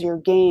levels your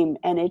game.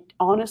 And it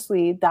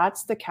honestly,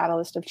 that's the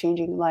catalyst of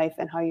changing life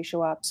and how you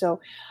show up. So,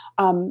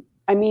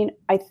 I mean,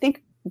 I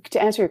think,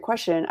 to answer your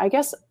question, I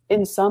guess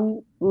in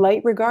some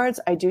light regards,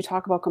 I do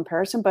talk about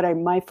comparison, but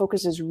my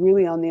focus is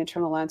really on the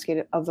internal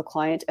landscape of the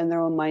client and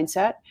their own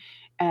mindset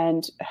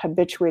and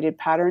habituated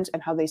patterns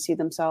and how they see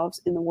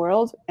themselves in the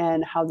world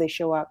and how they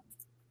show up.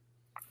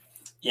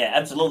 Yeah,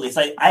 absolutely. It's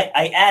like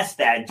I asked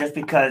that just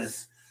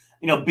because,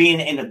 being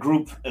in a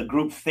group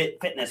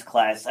fitness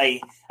class, I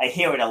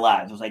hear it a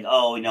lot. It was like,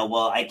 oh,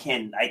 well, I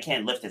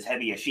can't lift as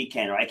heavy as she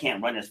can, or I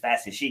can't run as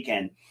fast as she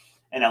can.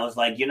 And I was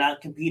like, you're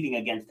not competing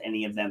against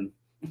any of them.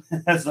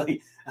 I was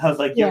like,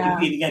 you're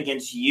competing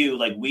against you.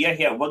 Like, we are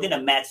here. We're going to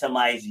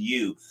maximize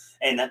you.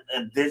 And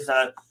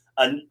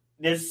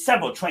there's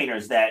several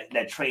trainers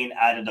that train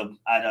out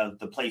of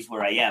the place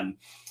where I am.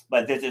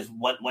 But there's this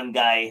one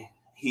guy.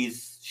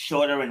 He's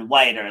shorter and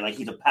wider. Like,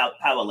 he's a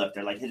power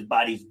lifter. Like, his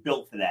body's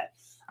built for that.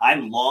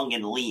 I'm long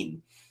and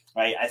lean,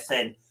 right? I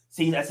said,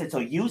 so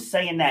you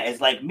saying that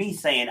is like me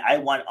saying I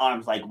want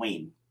arms like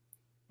Wayne.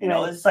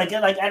 It's like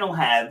I don't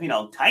have,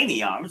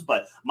 tiny arms,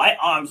 but my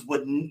arms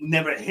would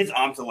never, his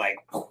arms are like,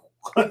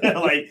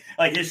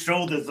 like his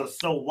shoulders are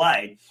so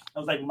wide. I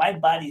was like, my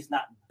body's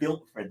not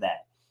built for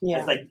that. Yeah.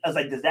 I was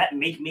like, does that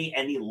make me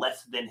any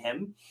less than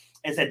him?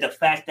 Is that the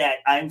fact that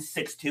I'm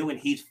 6'2" and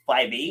he's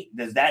 5'8",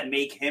 does that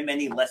make him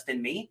any less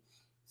than me?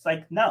 It's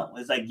like, no.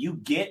 It's like, you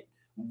get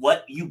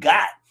what you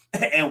got,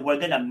 and we're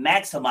gonna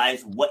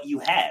maximize what you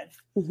have.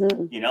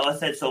 Mm-hmm. I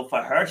said, so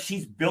for her,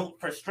 she's built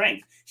for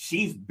strength.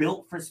 She's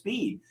built for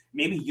speed.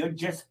 Maybe you're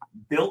just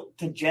built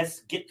to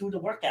just get through the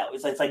workout.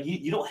 It's like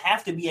you don't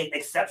have to be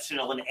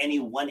exceptional in any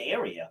one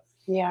area.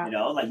 Yeah.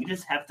 Like you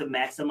just have to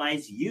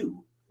maximize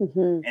you.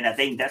 Mm-hmm. And I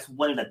think that's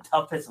one of the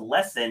toughest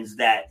lessons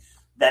that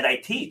I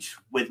teach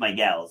with my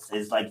gals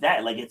is like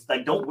that. Like, it's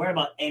like, don't worry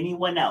about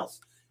anyone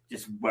else.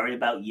 Just worry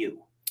about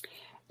you.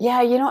 Yeah.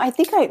 I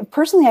think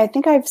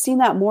I've seen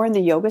that more in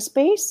the yoga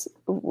space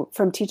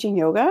from teaching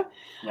yoga,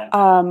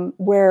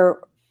 where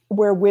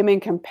women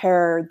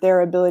compare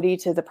their ability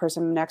to the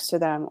person next to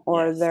them,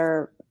 or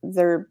their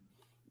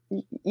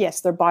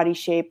body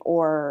shape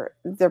or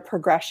their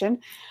progression.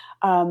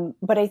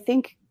 But I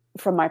think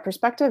from my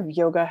perspective,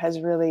 yoga has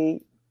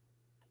really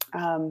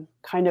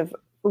kind of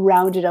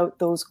rounded out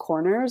those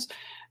corners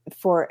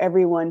for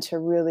everyone to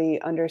really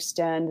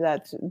understand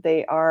that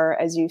they are,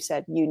 as you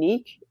said,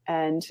 unique,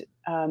 and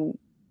kind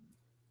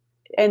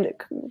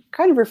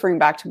of referring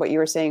back to what you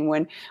were saying,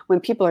 when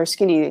people are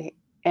skinny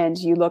and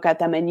you look at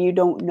them and you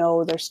don't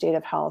know their state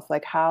of health,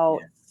 like how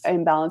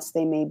imbalanced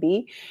they may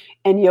be.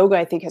 And yoga,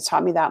 I think, has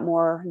taught me that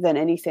more than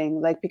anything.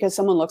 Like, because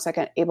someone looks like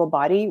an able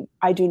body,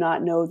 I do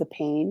not know the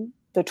pain,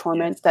 the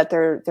torment that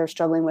they're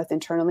struggling with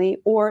internally,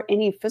 or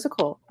any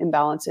physical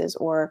imbalances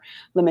or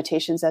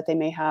limitations that they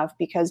may have,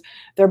 because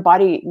their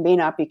body may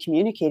not be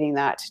communicating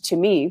that to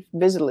me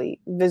visibly,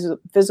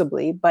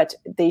 but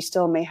they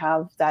still may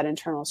have that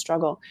internal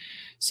struggle.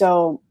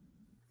 So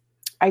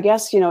I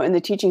guess, in the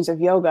teachings of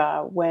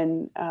yoga,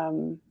 when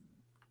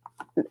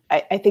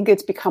I think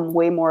it's become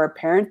way more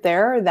apparent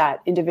there that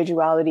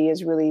individuality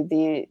is really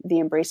the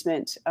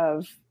embracement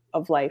of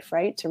life,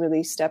 right? To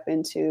really step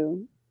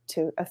into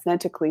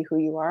authentically who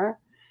you are.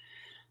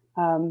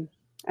 And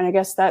I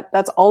guess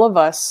that's all of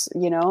us,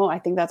 I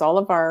think that's all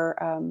of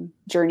our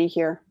journey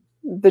here.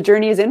 The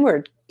journey is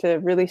inward, to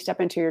really step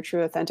into your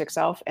true authentic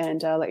self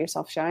and let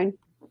yourself shine.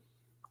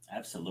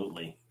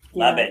 Absolutely.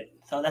 Love it.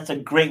 So that's a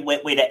great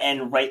way to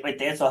end right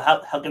there. So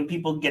how can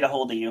people get a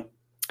hold of you?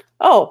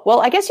 Oh, well,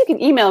 I guess you can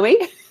email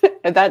me.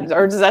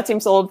 Or does that seem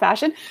so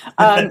old-fashioned?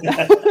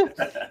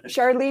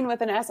 Charlene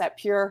with an S at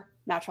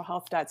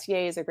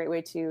purenaturalhealth.ca is a great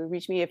way to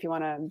reach me if you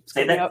want to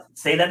say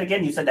that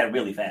again. You said that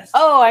really fast.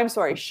 Oh, I'm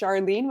sorry.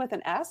 Charlene with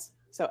an S.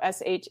 So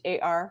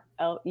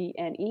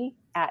SHARLENE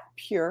at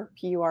PURE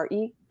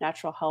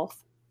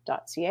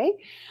naturalhealth.ca.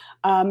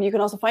 You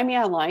can also find me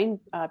online,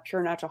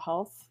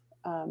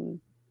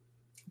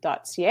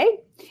 purenaturalhealth.ca.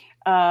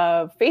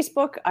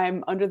 Facebook,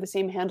 I'm under the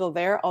same handle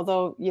there,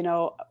 although,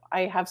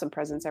 I have some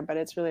presence there, but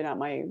it's really not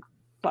my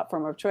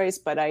platform of choice,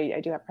 but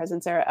I do have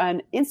presence there. On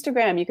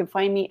Instagram, you can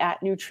find me at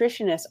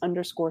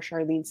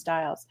nutritionist_Charlene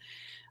Styles.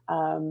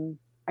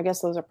 I guess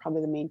those are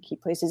probably the main key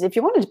places. If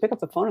you wanted to pick up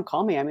the phone and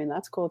call me, I mean,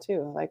 that's cool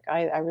too. Like,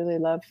 I really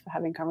love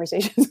having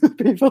conversations with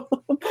people,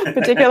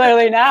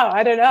 particularly now.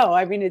 I don't know.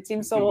 I mean, it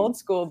seems so old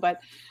school, but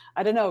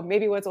I don't know.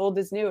 Maybe what's old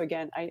is new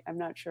again. I'm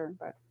not sure,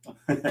 but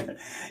if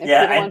people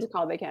want to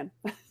call, they can.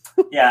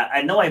 Yeah,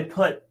 I know I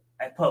put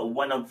I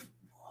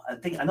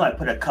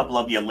put a couple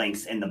of your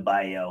links in the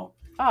bio.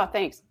 Oh,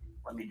 thanks.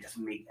 Let me just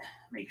make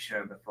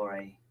sure before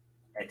I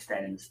etch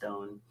that in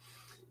stone.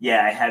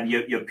 Yeah, I have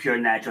your Pure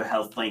Natural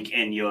Health link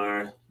and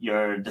your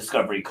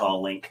Discovery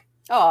Call link.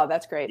 Oh,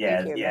 that's great.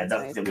 Yeah, Thank you. Yeah,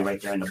 that's they'll be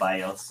right there in the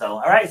bio. So,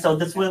 all right. So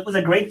this was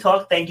a great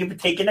talk. Thank you for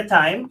taking the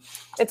time.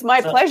 It's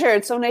my pleasure.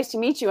 It's so nice to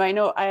meet you. I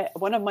know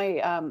one of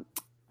my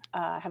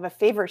have a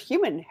favorite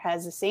human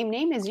has the same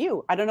name as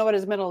you. I don't know what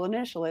his middle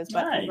initial is,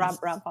 but nice.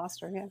 Rob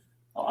Foster. Yeah.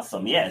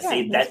 Awesome. Yeah.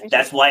 See,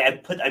 that's why I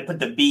put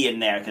the B in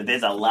there, because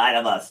there's a lot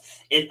of us.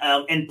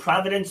 In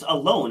Providence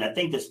alone, I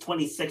think there's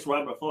 26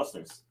 Robert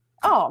Fosters.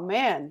 Oh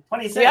man,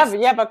 26.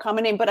 You have a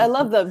common name, but I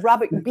love the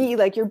Robert B.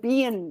 Like you're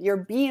being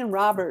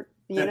Robert.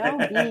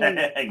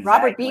 Exactly.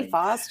 Robert B.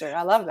 Foster.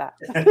 I love that.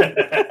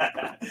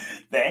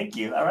 Thank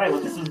you. All right.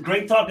 Well, this was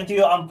great talking to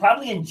you.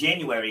 Probably in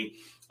January,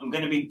 I'm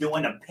going to be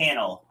doing a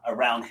panel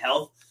around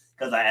health,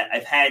 because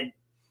I've had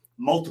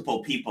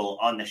multiple people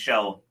on the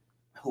show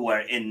who are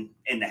in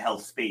the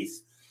health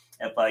space.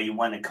 If you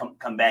want to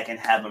come back and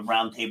have a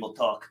roundtable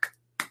talk.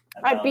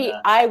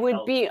 I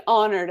would be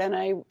honored, and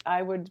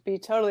I would be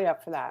totally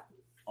up for that.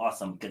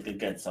 Awesome.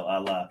 Good. So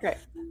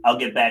I'll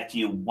get back to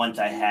you once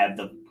I have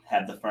the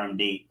firm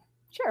date.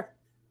 Sure.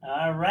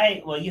 All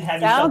right. Well, you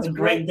have yourself a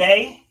great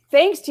day.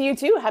 Thanks to you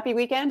too. Happy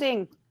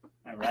weekending.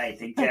 All right.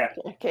 Take care.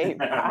 Okay.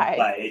 Bye.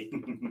 Bye.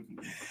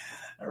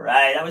 All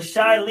right. That was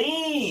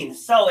Charlene.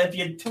 So if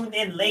you tuned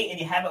in late and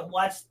you haven't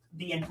watched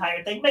the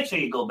entire thing, make sure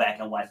you go back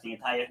and watch the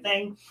entire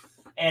thing.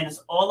 And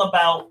it's all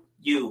about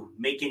you,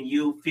 making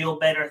you feel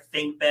better,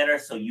 think better,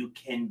 so you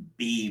can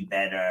be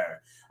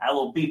better. I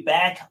will be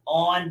back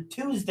on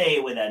Tuesday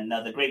with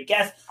another great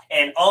guest.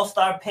 And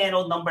All-Star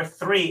Panel number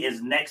 3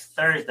 is next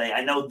Thursday.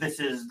 I know this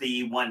is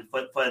the one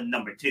for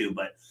number 2,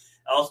 but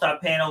All-Star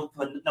Panel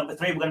for number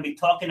 3, we're going to be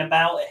talking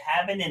about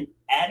having an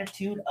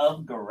attitude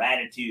of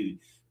gratitude.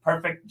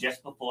 Perfect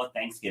just before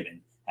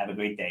Thanksgiving. Have a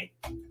great day.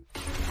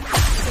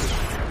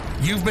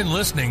 You've been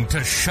listening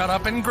to Shut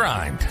Up and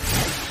Grind.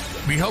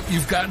 We hope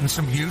you've gotten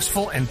some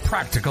useful and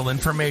practical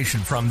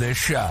information from this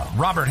show.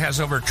 Robert has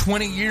over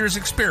 20 years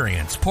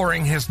experience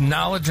pouring his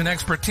knowledge and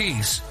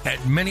expertise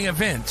at many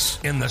events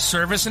in the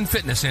service and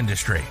fitness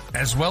industry,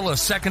 as well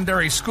as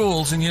secondary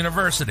schools and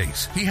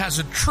universities. He has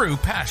a true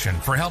passion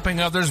for helping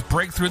others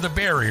break through the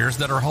barriers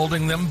that are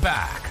holding them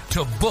back.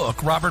 To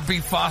book Robert B.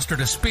 Foster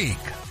to speak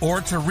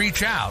or to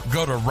reach out,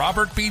 go to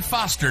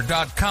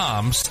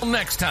robertbfoster.com. Till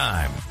next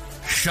time,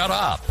 shut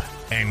up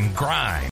and grind.